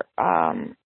deeper.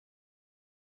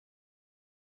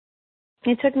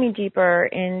 It took me deeper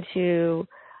into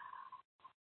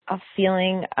a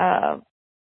feeling of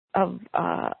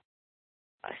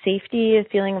safety, a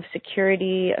feeling of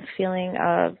security, a feeling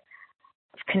of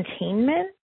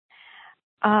containment,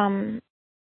 and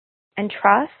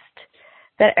trust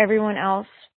that everyone else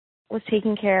was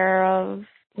taken care of,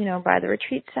 by the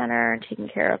retreat center, taken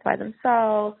care of by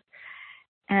themselves,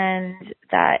 and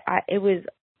that it was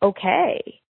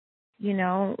okay,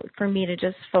 for me to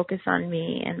just focus on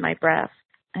me and my breath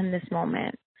and this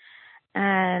moment.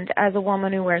 And as a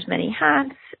woman who wears many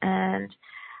hats and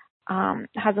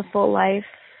has a full life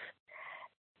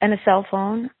and a cell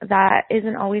phone, that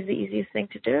isn't always the easiest thing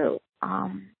to do.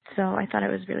 So I thought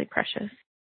it was really precious.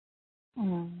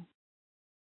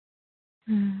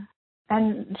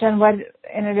 And Jen, what,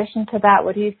 in addition to that,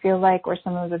 what do you feel like were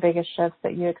some of the biggest shifts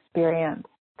that you experienced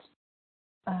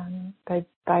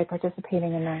by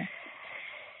participating in that?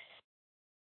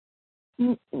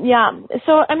 Yeah.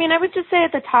 So, I mean, I would just say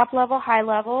at the top level, high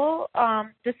level,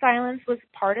 the silence was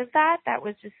part of that. That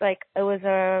was just it was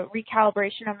a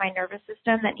recalibration of my nervous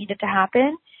system that needed to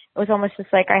happen. It was almost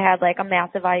just like I had a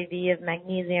massive IV of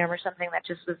magnesium or something that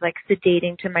just was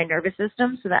sedating to my nervous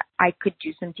system so that I could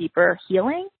do some deeper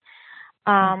healing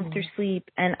through sleep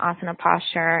and asana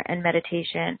posture and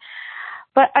meditation.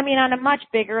 But I mean, on a much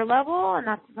bigger level, and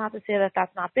that's not to say that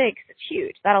that's not big, 'cause it's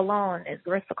huge. That alone is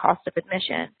worth the cost of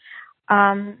admission.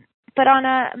 But on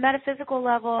a metaphysical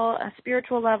level, a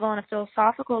spiritual level, and a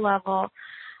philosophical level,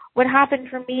 what happened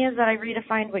for me is that I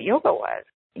redefined what yoga was,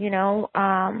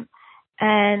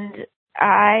 and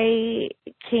I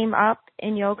came up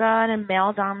in yoga in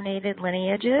male-dominated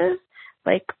lineages,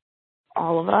 like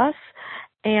all of us,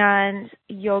 and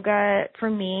yoga for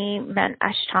me meant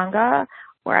Ashtanga,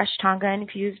 or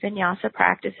Ashtanga-infused vinyasa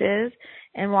practices.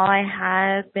 And while I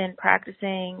had been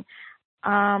practicing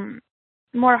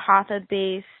more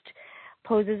hatha-based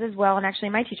poses as well, and actually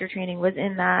my teacher training was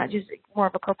in that, just more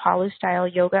of a Kripalu-style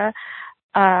yoga,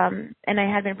 and I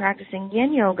had been practicing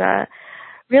yin yoga,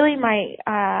 really my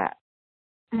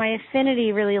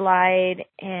affinity really lied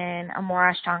in a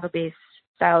more Ashtanga-based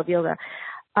style of yoga.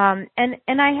 And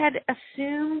I had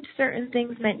assumed certain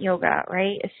things meant yoga,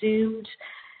 right? Assumed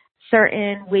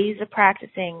certain ways of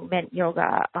practicing meant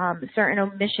yoga. Certain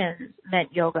omissions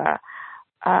meant yoga.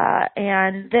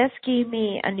 And this gave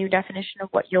me a new definition of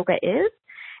what yoga is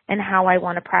and how I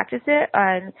want to practice it.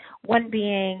 And one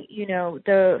being,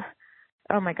 the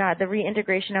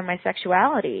reintegration of my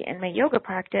sexuality and my yoga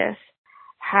practice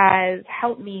has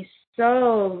helped me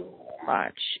so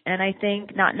much. And I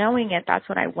think not knowing that's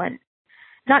why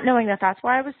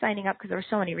I was signing up, because there were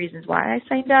so many reasons why I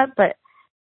signed up. But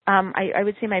I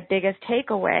would say my biggest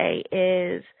takeaway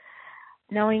is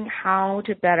knowing how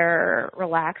to better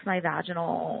relax my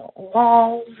vaginal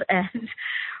walls and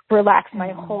relax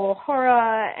my whole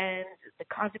hora, and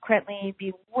consequently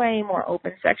be way more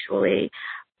open sexually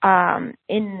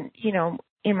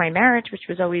in my marriage, which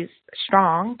was always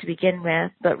strong to begin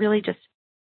with, but really just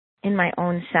in my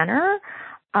own center.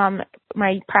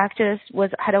 My practice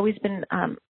had always been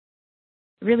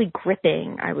really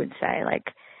gripping, I would say, like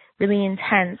really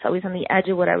intense, always on the edge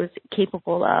of what I was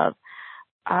capable of,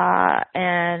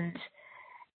 and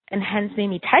hence made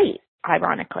me tight,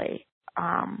 ironically.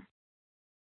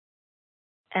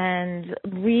 And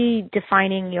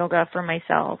redefining yoga for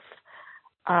myself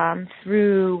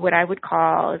through what I would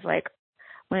call is like,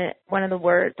 one of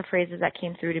the phrases that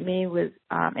came through to me was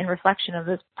in reflection of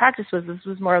this practice was, this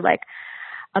was more like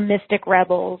a mystic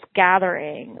rebels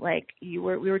gathering. Like we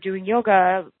were doing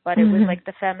yoga, but it was like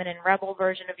the feminine rebel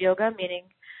version of yoga, meaning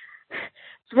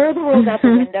throw the world out the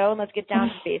window and let's get down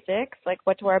to basics, like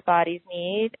what do our bodies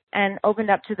need, and opened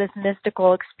up to this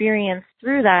mystical experience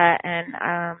through that. And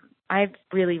I've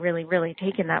really, really, really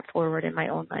taken that forward in my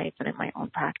own life and in my own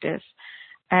practice.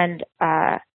 And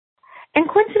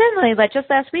coincidentally, like just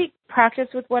last week,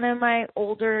 practiced with one of my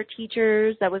older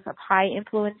teachers that was of high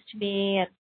influence to me, and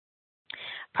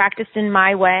practiced in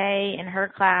my way in her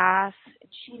class.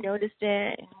 And she noticed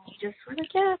it, and we just were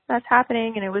like, yeah, that's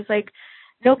happening. And it was like,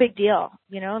 no big deal,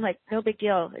 like no big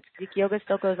deal. It's like yoga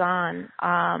still goes on,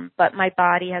 but my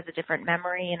body has a different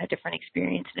memory and a different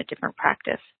experience and a different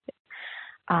practice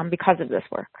because of this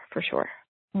work, for sure.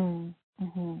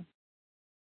 Mm-hmm.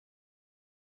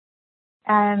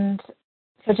 And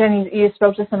so, Jenny, you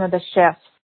spoke to some of the shifts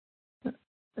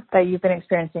that you've been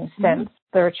experiencing since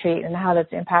the retreat and how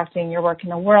that's impacting your work in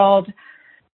the world,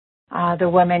 the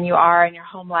women you are in your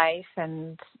home life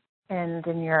and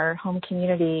in your home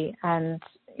community. And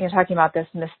you're talking about this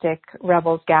mystic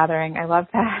rebels gathering. I love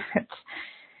that.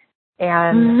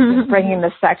 And just bringing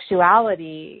the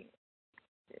sexuality,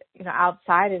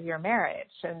 outside of your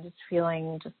marriage, and just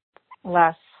feeling just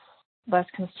less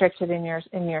constricted in your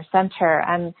center.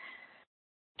 And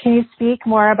can you speak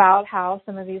more about how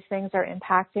some of these things are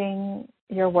impacting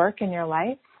your work and your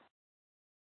life?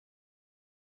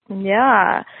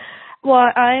 Yeah.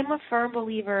 Well, I'm a firm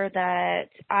believer that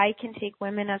I can take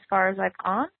women as far as I've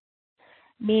gone,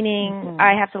 meaning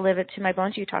I have to live it to my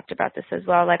bones. You talked about this as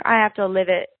well. Like I have to live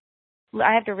it.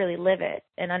 I have to really live it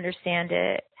and understand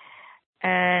it.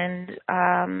 And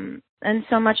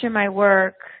so much of my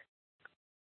work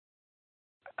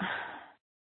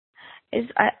is,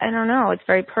 I don't know, it's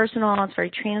very personal, it's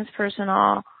very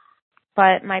transpersonal,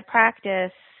 but my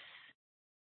practice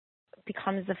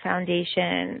becomes the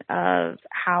foundation of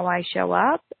how I show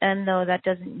up. And though that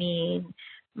doesn't mean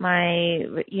my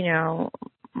yang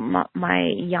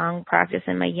practice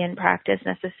and my yin practice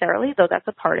necessarily, though that's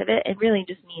a part of it, it really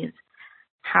just means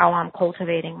how I'm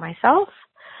cultivating myself.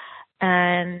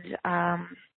 And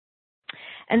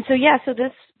so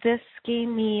this gave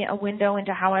me a window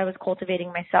into how I was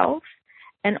cultivating myself,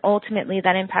 and ultimately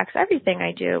that impacts everything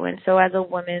I do. And so as a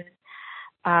woman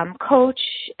coach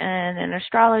and an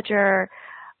astrologer,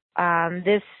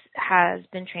 this has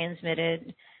been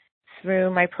transmitted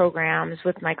through my programs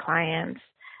with my clients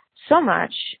so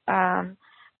much.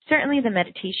 Certainly the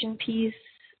meditation piece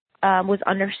was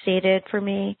understated for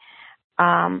me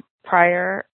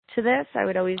prior to this. I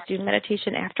would always do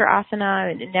meditation after asana,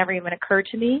 and it never even occurred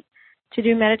to me to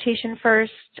do meditation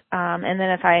first. And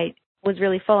then if I was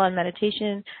really full on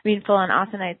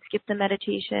asana, I'd skip the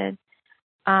meditation.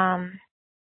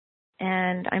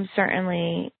 And I'm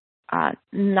certainly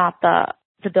not the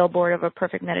billboard of a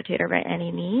perfect meditator by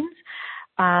any means.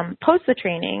 Post the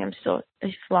training, I'm still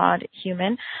a flawed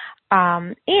human.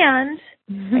 And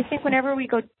I think whenever we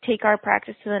go take our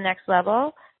practice to the next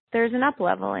level, there's an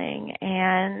up-leveling.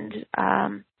 And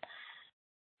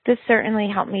this certainly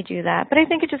helped me do that. But I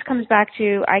think it just comes back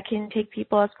to I can take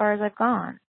people as far as I've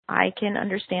gone. I can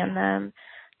understand them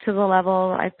to the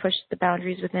level I've pushed the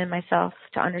boundaries within myself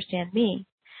to understand me.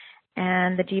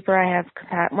 And the deeper I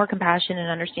have more compassion and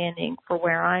understanding for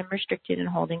where I'm restricted and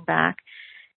holding back,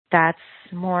 that's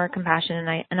more compassion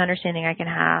and understanding I can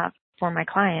have for my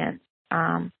clients.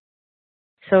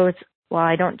 So while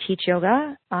I don't teach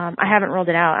yoga, I haven't rolled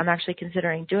it out. I'm actually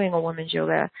considering doing a women's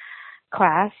yoga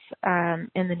class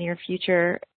in the near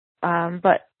future.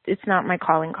 But it's not my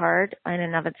calling card in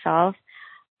and of itself.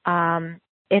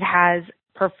 It has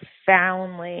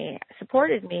profoundly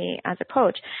supported me as a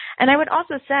coach. And I would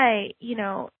also say,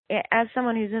 as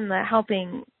someone who's in the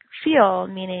helping field,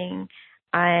 meaning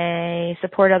I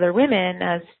support other women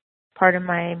as part of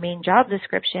my main job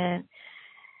description,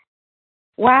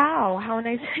 wow, how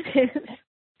nice it is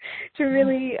to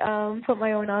really put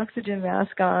my own oxygen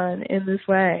mask on in this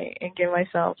way and give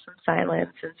myself some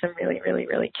silence and some really, really,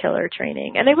 really killer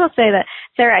training. And I will say that,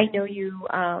 Sarah, I know you,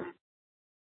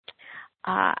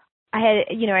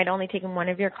 I'd only taken one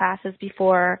of your classes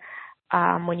before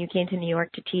when you came to New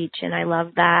York to teach, and I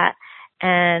love that.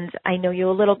 And I know you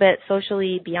a little bit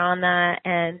socially beyond that,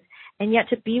 and yet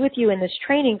to be with you in this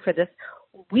training for this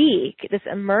week, this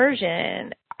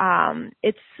immersion,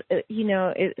 it's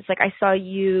like I saw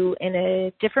you in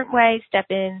a different way step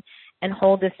in and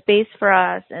hold this space for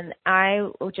us, and I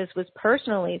just was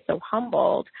personally so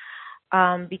humbled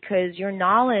because your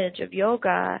knowledge of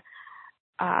yoga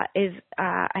is,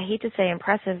 I hate to say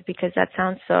impressive because that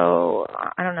sounds so,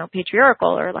 I don't know,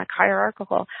 patriarchal or like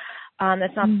hierarchical.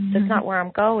 That's not where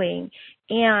I'm going.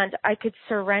 And I could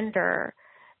surrender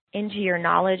into your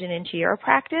knowledge and into your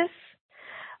practice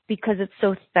because it's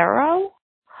so thorough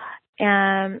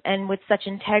and with such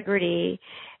integrity.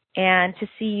 And to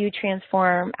see you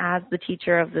transform as the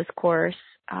teacher of this course,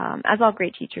 as all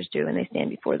great teachers do, and they stand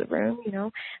before the room,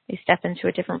 they step into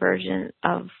a different version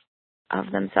of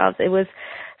themselves. It was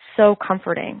so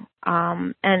comforting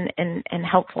and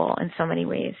helpful in so many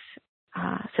ways.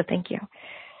 So thank you.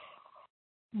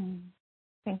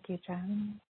 Thank you,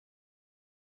 Jen.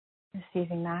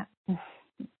 Receiving that.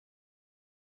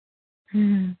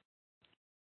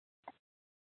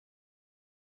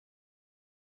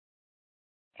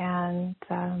 And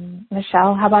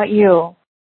Michelle, how about you?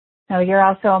 Now you're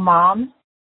also a mom,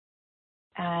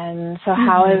 and so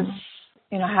how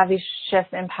have these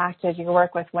shifts impacted your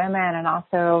work with women and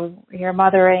also your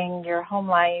mothering, your home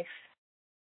life?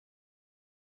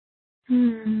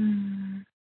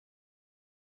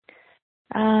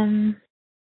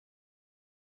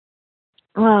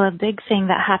 Well, a big thing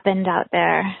that happened out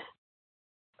there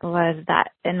was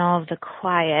that in all of the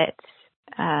quiet,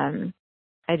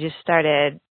 I just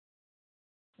started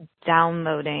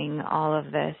downloading all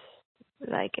of this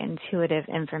like intuitive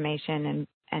information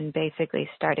and basically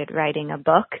started writing a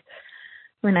book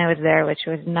when I was there, which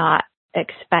was not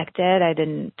expected. I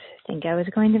didn't think I was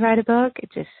going to write a book.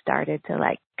 It just started to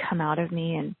like come out of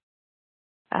me, and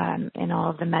in all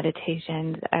of the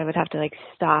meditations, I would have to like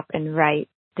stop and write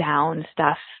down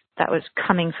stuff that was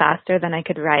coming faster than I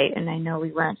could write. And I know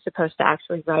we weren't supposed to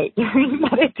actually write during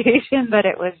meditation, but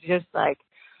it was just like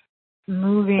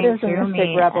moving through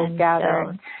me. Rebels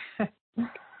gathering.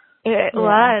 It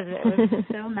was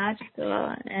so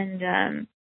magical. And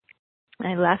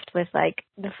I left with like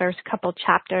the first couple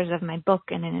chapters of my book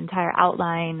and an entire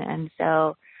outline. And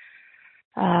so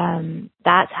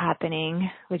that's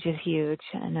happening, which is huge.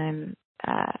 And I'm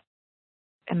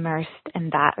immersed in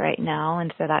that right now.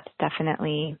 And so that's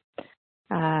definitely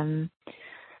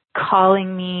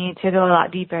calling me to go a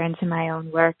lot deeper into my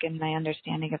own work and my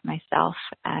understanding of myself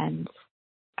and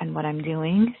what I'm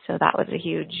doing. So that was a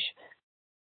huge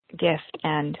gift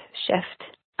and shift.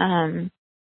 And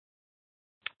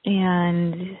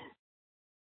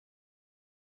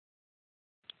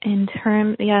in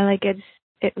terms,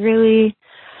 it really,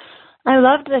 I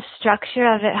loved the structure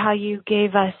of it, how you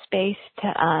gave us space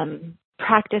to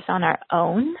practice on our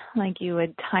own. Like you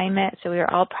would time it so we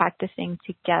were all practicing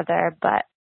together, but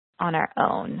on our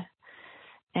own.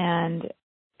 And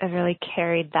I really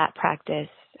carried that practice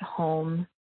home.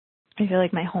 I feel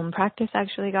like my home practice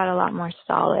actually got a lot more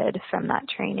solid from that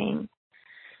training,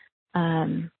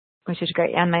 which is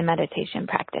great. And my meditation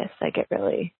practice, like it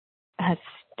really has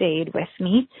stayed with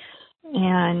me.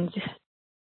 And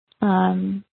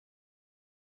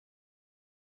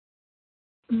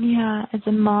as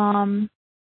a mom,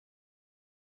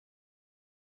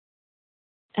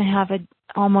 I have an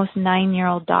almost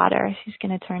 9-year-old daughter. She's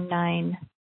going to turn 9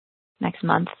 next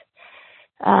month.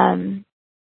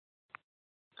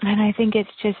 And I think it's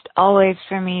just always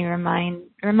for me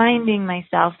reminding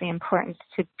myself the importance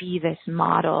to be this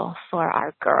model for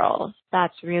our girls.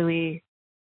 That's really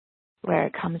where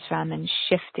it comes from, and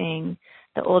shifting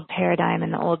the old paradigm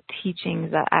and the old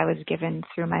teachings that I was given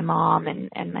through my mom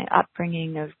and my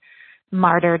upbringing of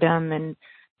martyrdom and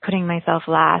putting myself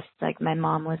last. Like my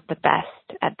mom was the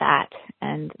best at that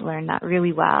and learned that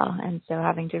really well. And so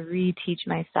having to reteach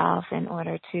myself in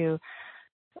order to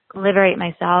liberate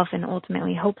myself and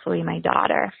ultimately, hopefully, my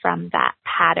daughter from that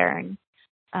pattern.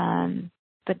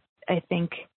 But I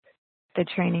think the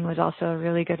training was also a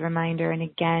really good reminder. And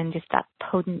again, just that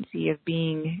potency of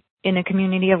being in a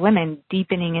community of women,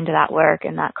 deepening into that work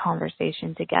and that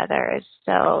conversation together is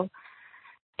so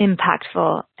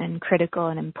impactful and critical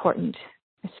and important,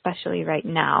 especially right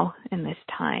now in this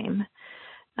time.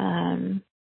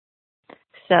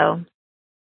 So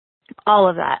all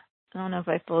of that, I don't know if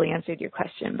I fully answered your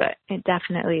question, but it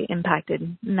definitely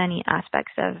impacted many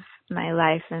aspects of my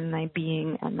life and my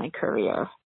being and my career.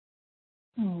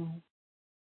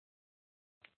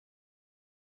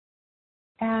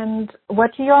 And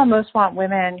what do you all most want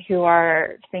women who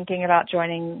are thinking about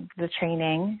joining the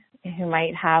training, who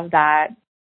might have that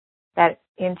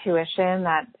intuition,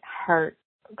 that heart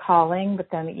calling, but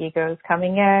then the ego is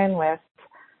coming in with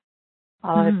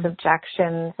all of its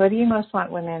objections? What do you most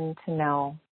want women to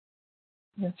know?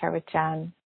 I'm going to start with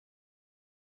Jen.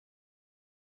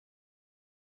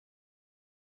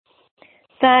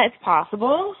 That it's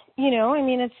possible,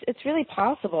 it's really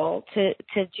possible to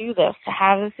do this, to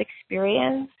have this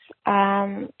experience.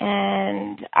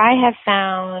 And I have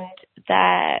found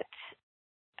that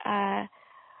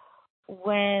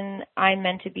when I'm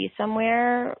meant to be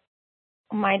somewhere,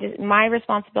 my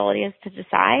responsibility is to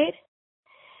decide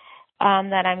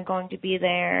that I'm going to be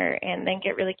there, and then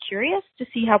get really curious to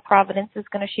see how Providence is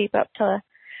going to shape up to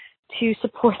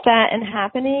support that and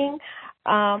happening.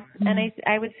 And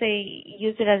I would say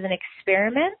use it as an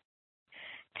experiment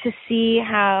to see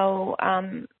how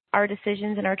our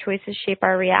decisions and our choices shape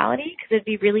our reality, because it'd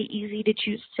be really easy to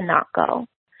choose to not go.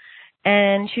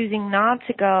 And choosing not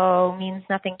to go means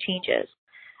nothing changes.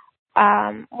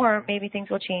 Or maybe things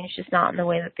will change, just not in the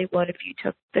way that they would if you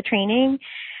took the training.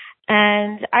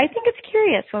 And I think it's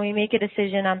curious when we make a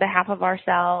decision on behalf of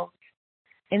ourselves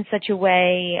in such a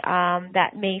way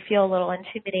that may feel a little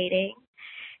intimidating,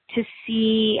 to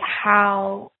see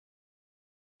how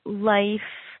life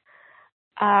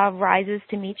rises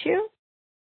to meet you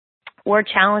or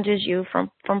challenges you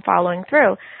from following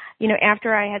through.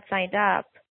 After I had signed up,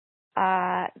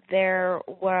 there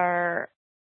were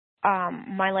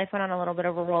my life went on a little bit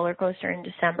of a roller coaster in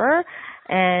December,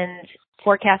 and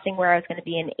forecasting where I was going to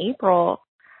be in April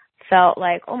felt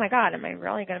like, oh my God, am I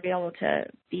really going to be able to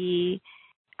be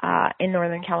in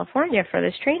Northern California for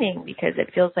this training? Because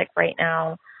it feels like right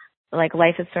now, like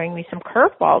life is throwing me some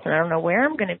curveballs and I don't know where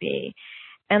I'm going to be.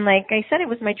 And like I said, it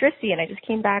was my drifty, and I just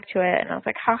came back to it and I was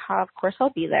like, haha, of course I'll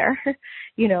be there.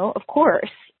 Of course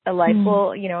life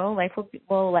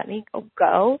will let me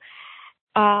go.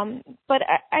 But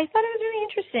I thought it was really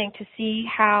interesting to see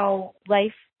how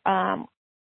life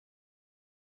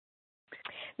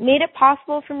made it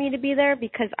possible for me to be there,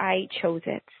 because I chose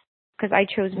it, because I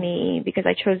chose me, because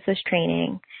I chose this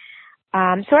training.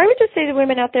 So I would just say to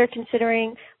women out there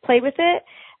considering, play with it.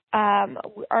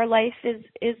 Our life is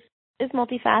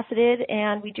multifaceted,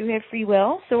 and we do have free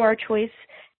will. So our choice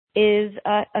is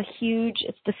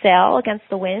it's the sail against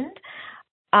the wind.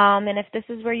 And if this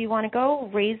is where you want to go,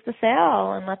 raise the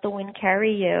sail and let the wind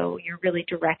carry you. You're really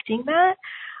directing that.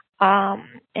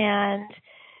 And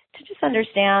to just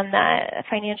understand that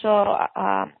financial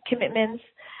commitments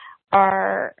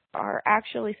are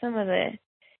actually some of the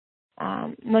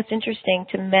most interesting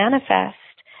to manifest,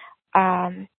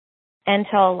 and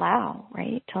to allow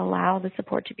the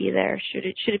support to be there. Should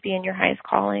it be in your highest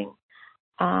calling?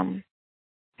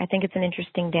 I think it's an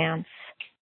interesting dance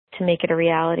to make it a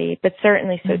reality, but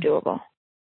certainly so doable.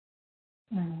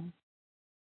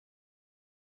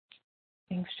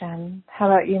 Thanks, Jen. How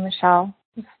about you, Michelle?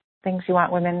 Things you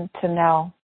want women to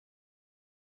know?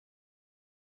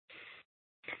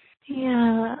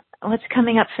 Yeah, what's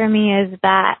coming up for me is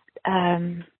that,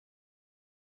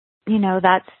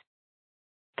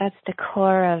 that's the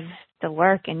core of the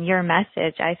work and your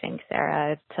message, I think,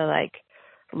 Sarah, to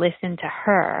listen to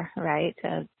her, right?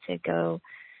 To go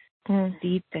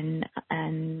deep and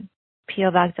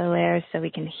peel back the layers so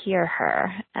we can hear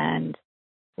her. And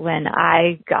when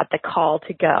I got the call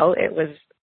to go, it was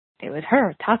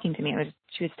her talking to me.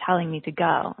 She was telling me to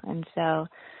go. And so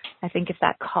I think if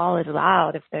that call is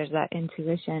loud, if there's that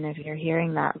intuition, if you're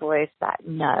hearing that voice, that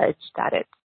nudge, that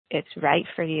it's right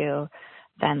for you,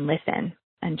 then listen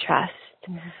and trust,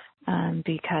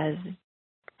 because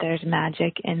there's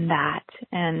magic in that.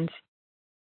 And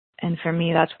for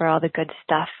me, that's where all the good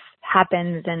stuff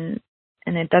happens, and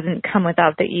it doesn't come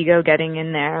without the ego getting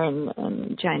in there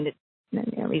and trying to,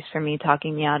 at least for me,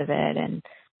 talking me out of it, and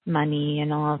money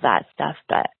and all of that stuff.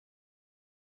 But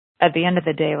at the end of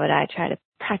the day, what I try to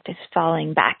practice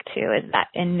falling back to is that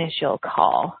initial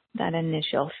call, that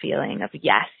initial feeling of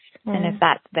yes. And if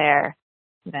that's there,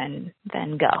 then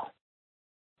go.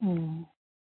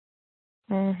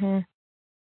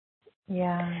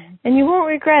 Yeah. And you won't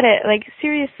regret it. Like,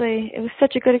 seriously, it was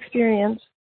such a good experience.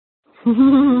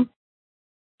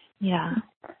 Yeah.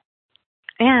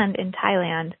 And in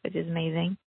Thailand, which is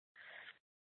amazing.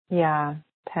 Yeah.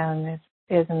 Thailand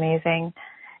is amazing.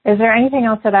 Is there anything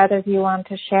else that either of you want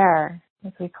to share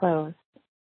as we close?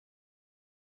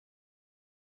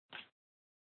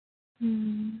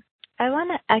 I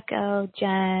want to echo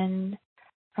Jen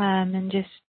and just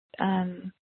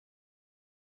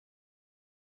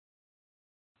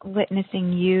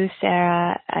witnessing you,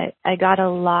 Sarah. I got a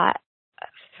lot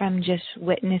from just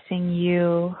witnessing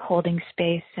you holding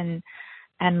space and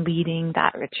leading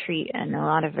that retreat, and a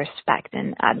lot of respect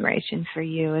and admiration for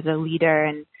you as a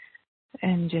leader,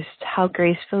 and just how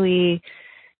gracefully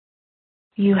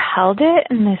you held it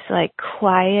in this like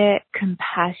quiet,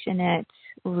 compassionate,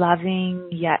 loving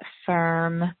yet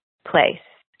firm place.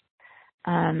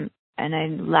 And I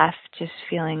left just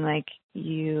feeling like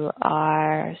you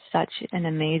are such an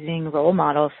amazing role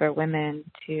model for women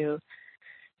to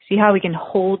see how we can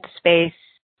hold space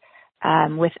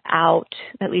without,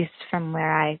 at least from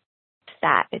where I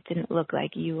sat, it didn't look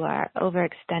like you are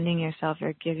overextending yourself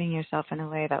or giving yourself in a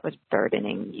way that was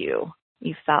burdening you.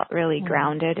 You felt really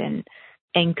grounded and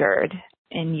anchored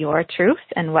in your truth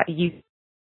and what you,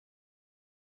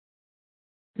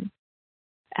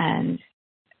 and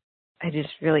I just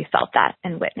really felt that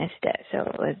and witnessed it. So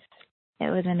it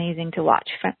was amazing to watch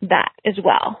from that as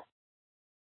well.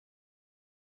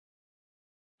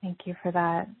 Thank you for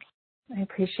that. I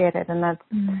appreciate it. And that's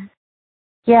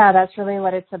really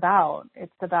what it's about.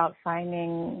 It's about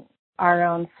finding our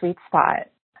own sweet spot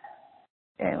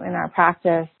in our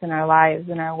practice, in our lives,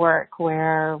 in our work,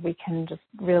 where we can just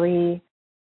really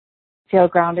feel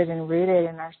grounded and rooted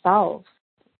in ourselves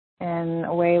in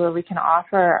a way where we can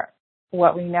offer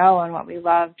what we know and what we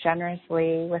love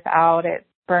generously without it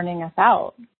burning us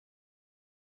out,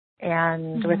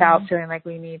 and without feeling like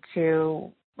we need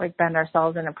to like bend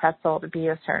ourselves in a pretzel to be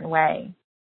a certain way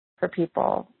for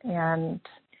people. And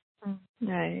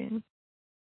right.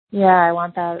 Yeah, I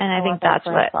want that. And I think that's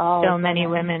what so many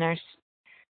women are.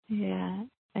 Yeah,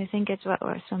 I think it's what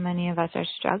so many of us are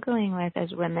struggling with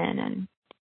as women, and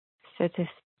so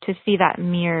to see that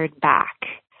mirrored back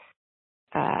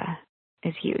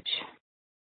is huge.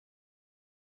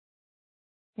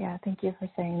 Yeah, thank you for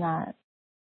saying that.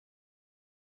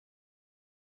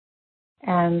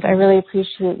 And I really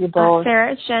appreciate you both.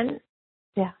 Sarah, it's Jen.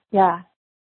 Yeah.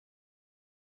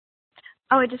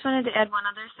 Oh, I just wanted to add one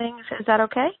other thing. Is that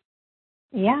okay?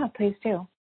 Yeah, please do.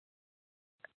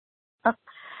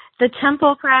 The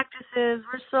temple practices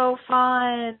were so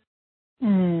fun.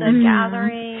 The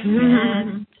gathering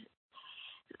and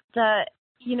that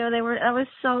was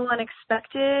so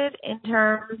unexpected in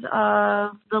terms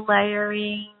of the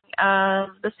layering of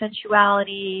the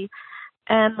sensuality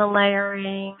and the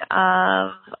layering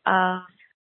of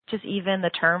just even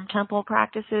the term temple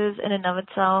practices in and of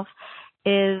itself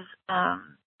is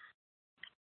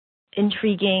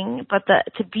intriguing, but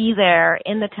to be there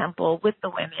in the temple with the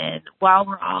women while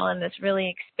we're all in this really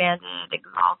expanded,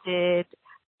 exalted,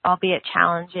 albeit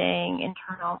challenging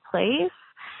internal place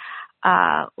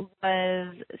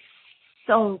was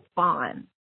so fun.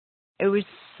 It was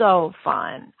so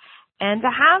fun. And to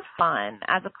have fun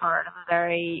as a part of a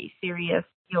very serious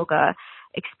yoga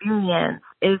experience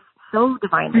is so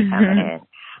divinely feminine.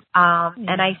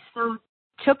 And I so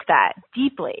took that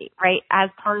deeply, right, as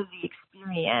part of the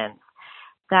experience,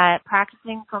 that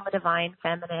practicing from a divine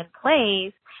feminine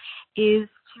place is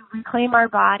to reclaim our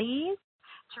bodies,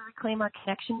 to reclaim our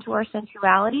connection to our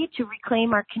sensuality, to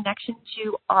reclaim our connection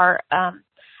to our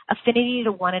affinity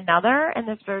to one another in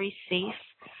this very safe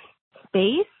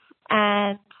space,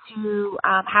 and to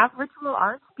have ritual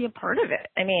arts be a part of it.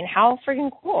 I mean, how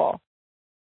freaking cool.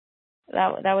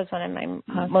 That was one of my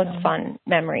most fun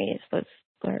memories, were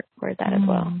that as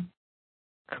well.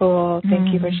 Cool.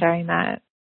 Thank you for sharing that.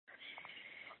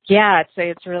 Yeah,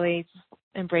 it's really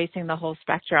embracing the whole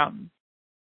spectrum.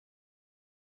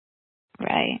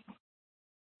 Right.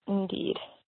 Indeed.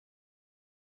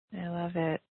 I love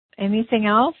it. Anything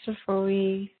else before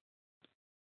we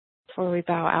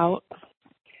bow out?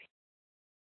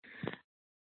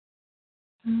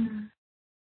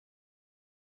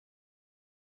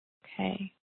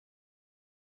 Okay.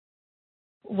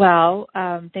 Well,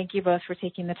 thank you both for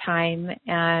taking the time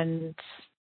and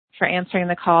for answering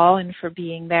the call and for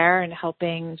being there and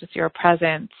helping. Just your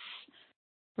presence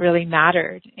really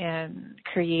mattered in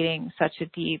creating such a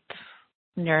deep,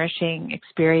 nourishing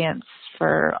experience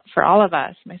for all of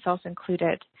us, myself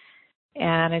included.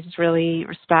 And I just really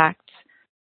respect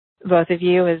both of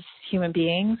you as human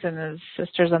beings and as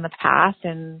sisters on the path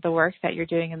and the work that you're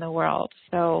doing in the world.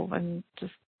 So I'm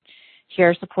just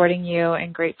here supporting you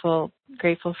and grateful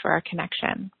for our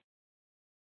connection.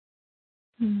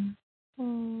 You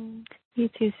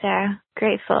too, Sarah.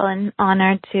 Grateful and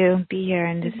honored to be here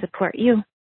and to support you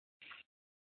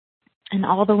and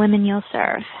all the women you'll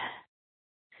serve.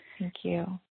 Thank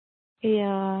you.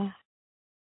 Yeah.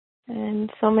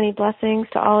 And so many blessings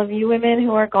to all of you women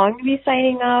who are going to be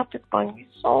signing up. It's going to be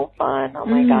so fun. Oh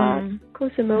my God.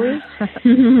 Kosamui.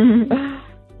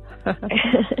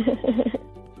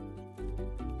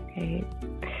 Great.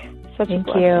 Thank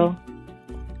you.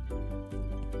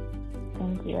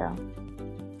 Thank you.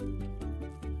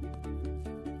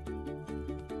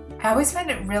 I always find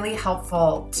it really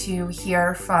helpful to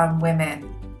hear from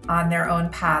women on their own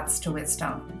paths to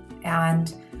wisdom.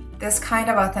 And this kind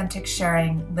of authentic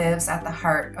sharing lives at the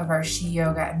heart of our She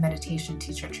Yoga and Meditation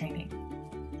teacher training.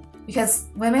 Because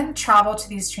women travel to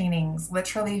these trainings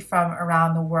literally from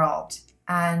around the world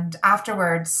and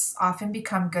afterwards often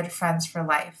become good friends for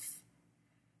life.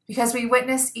 Because we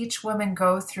witness each woman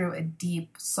go through a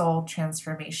deep soul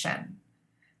transformation.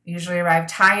 We usually arrive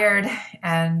tired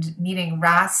and needing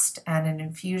rest and an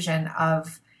infusion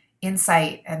of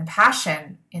insight and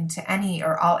passion into any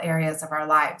or all areas of our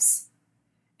lives.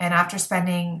 And after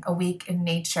spending a week in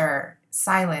nature,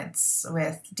 silence,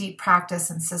 with deep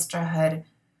practice and sisterhood,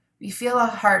 we feel a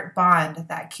heart bond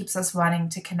that keeps us wanting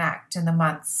to connect in the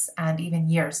months and even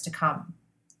years to come.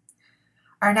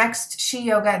 Our next She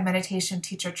Yoga and Meditation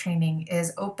teacher training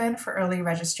is open for early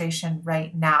registration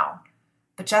right now,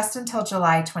 but just until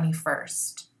July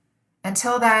 21st.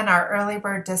 Until then, our early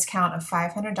bird discount of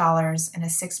 $500 and a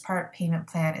 6-part payment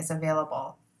plan is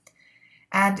available.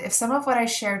 And if some of what I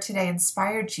shared today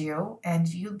inspired you and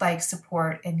you'd like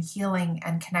support in healing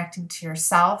and connecting to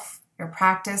yourself, your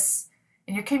practice,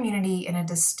 and your community in a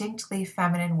distinctly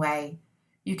feminine way,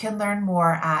 you can learn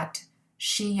more at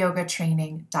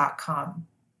sheyogatraining.com.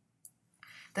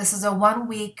 This is a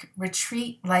 1-week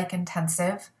retreat-like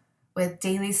intensive with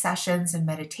daily sessions in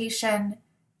meditation,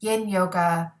 yin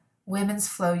yoga, women's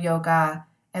flow yoga,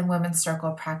 and women's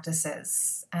circle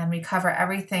practices. And we cover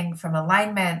everything from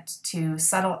alignment to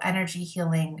subtle energy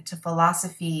healing to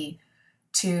philosophy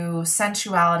to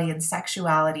sensuality and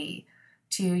sexuality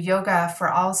to yoga for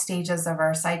all stages of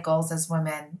our cycles as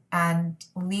women and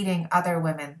leading other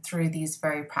women through these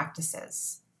very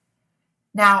practices.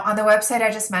 Now, on the website I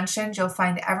just mentioned, you'll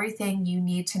find everything you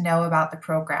need to know about the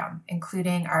program,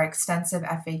 including our extensive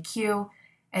FAQ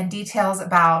and details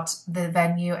about the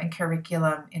venue and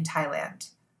curriculum in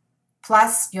Thailand.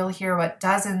 Plus, you'll hear what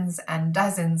dozens and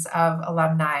dozens of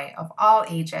alumni of all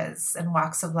ages and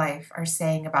walks of life are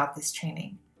saying about this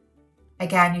training.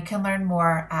 Again, you can learn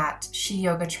more at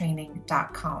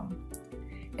sheyogatraining.com.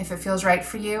 If it feels right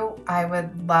for you, I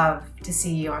would love to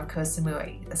see you on Koh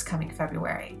Samui this coming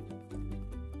February.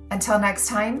 Until next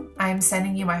time, I'm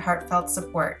sending you my heartfelt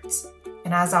support.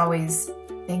 And as always,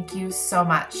 thank you so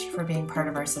much for being part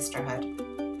of our sisterhood.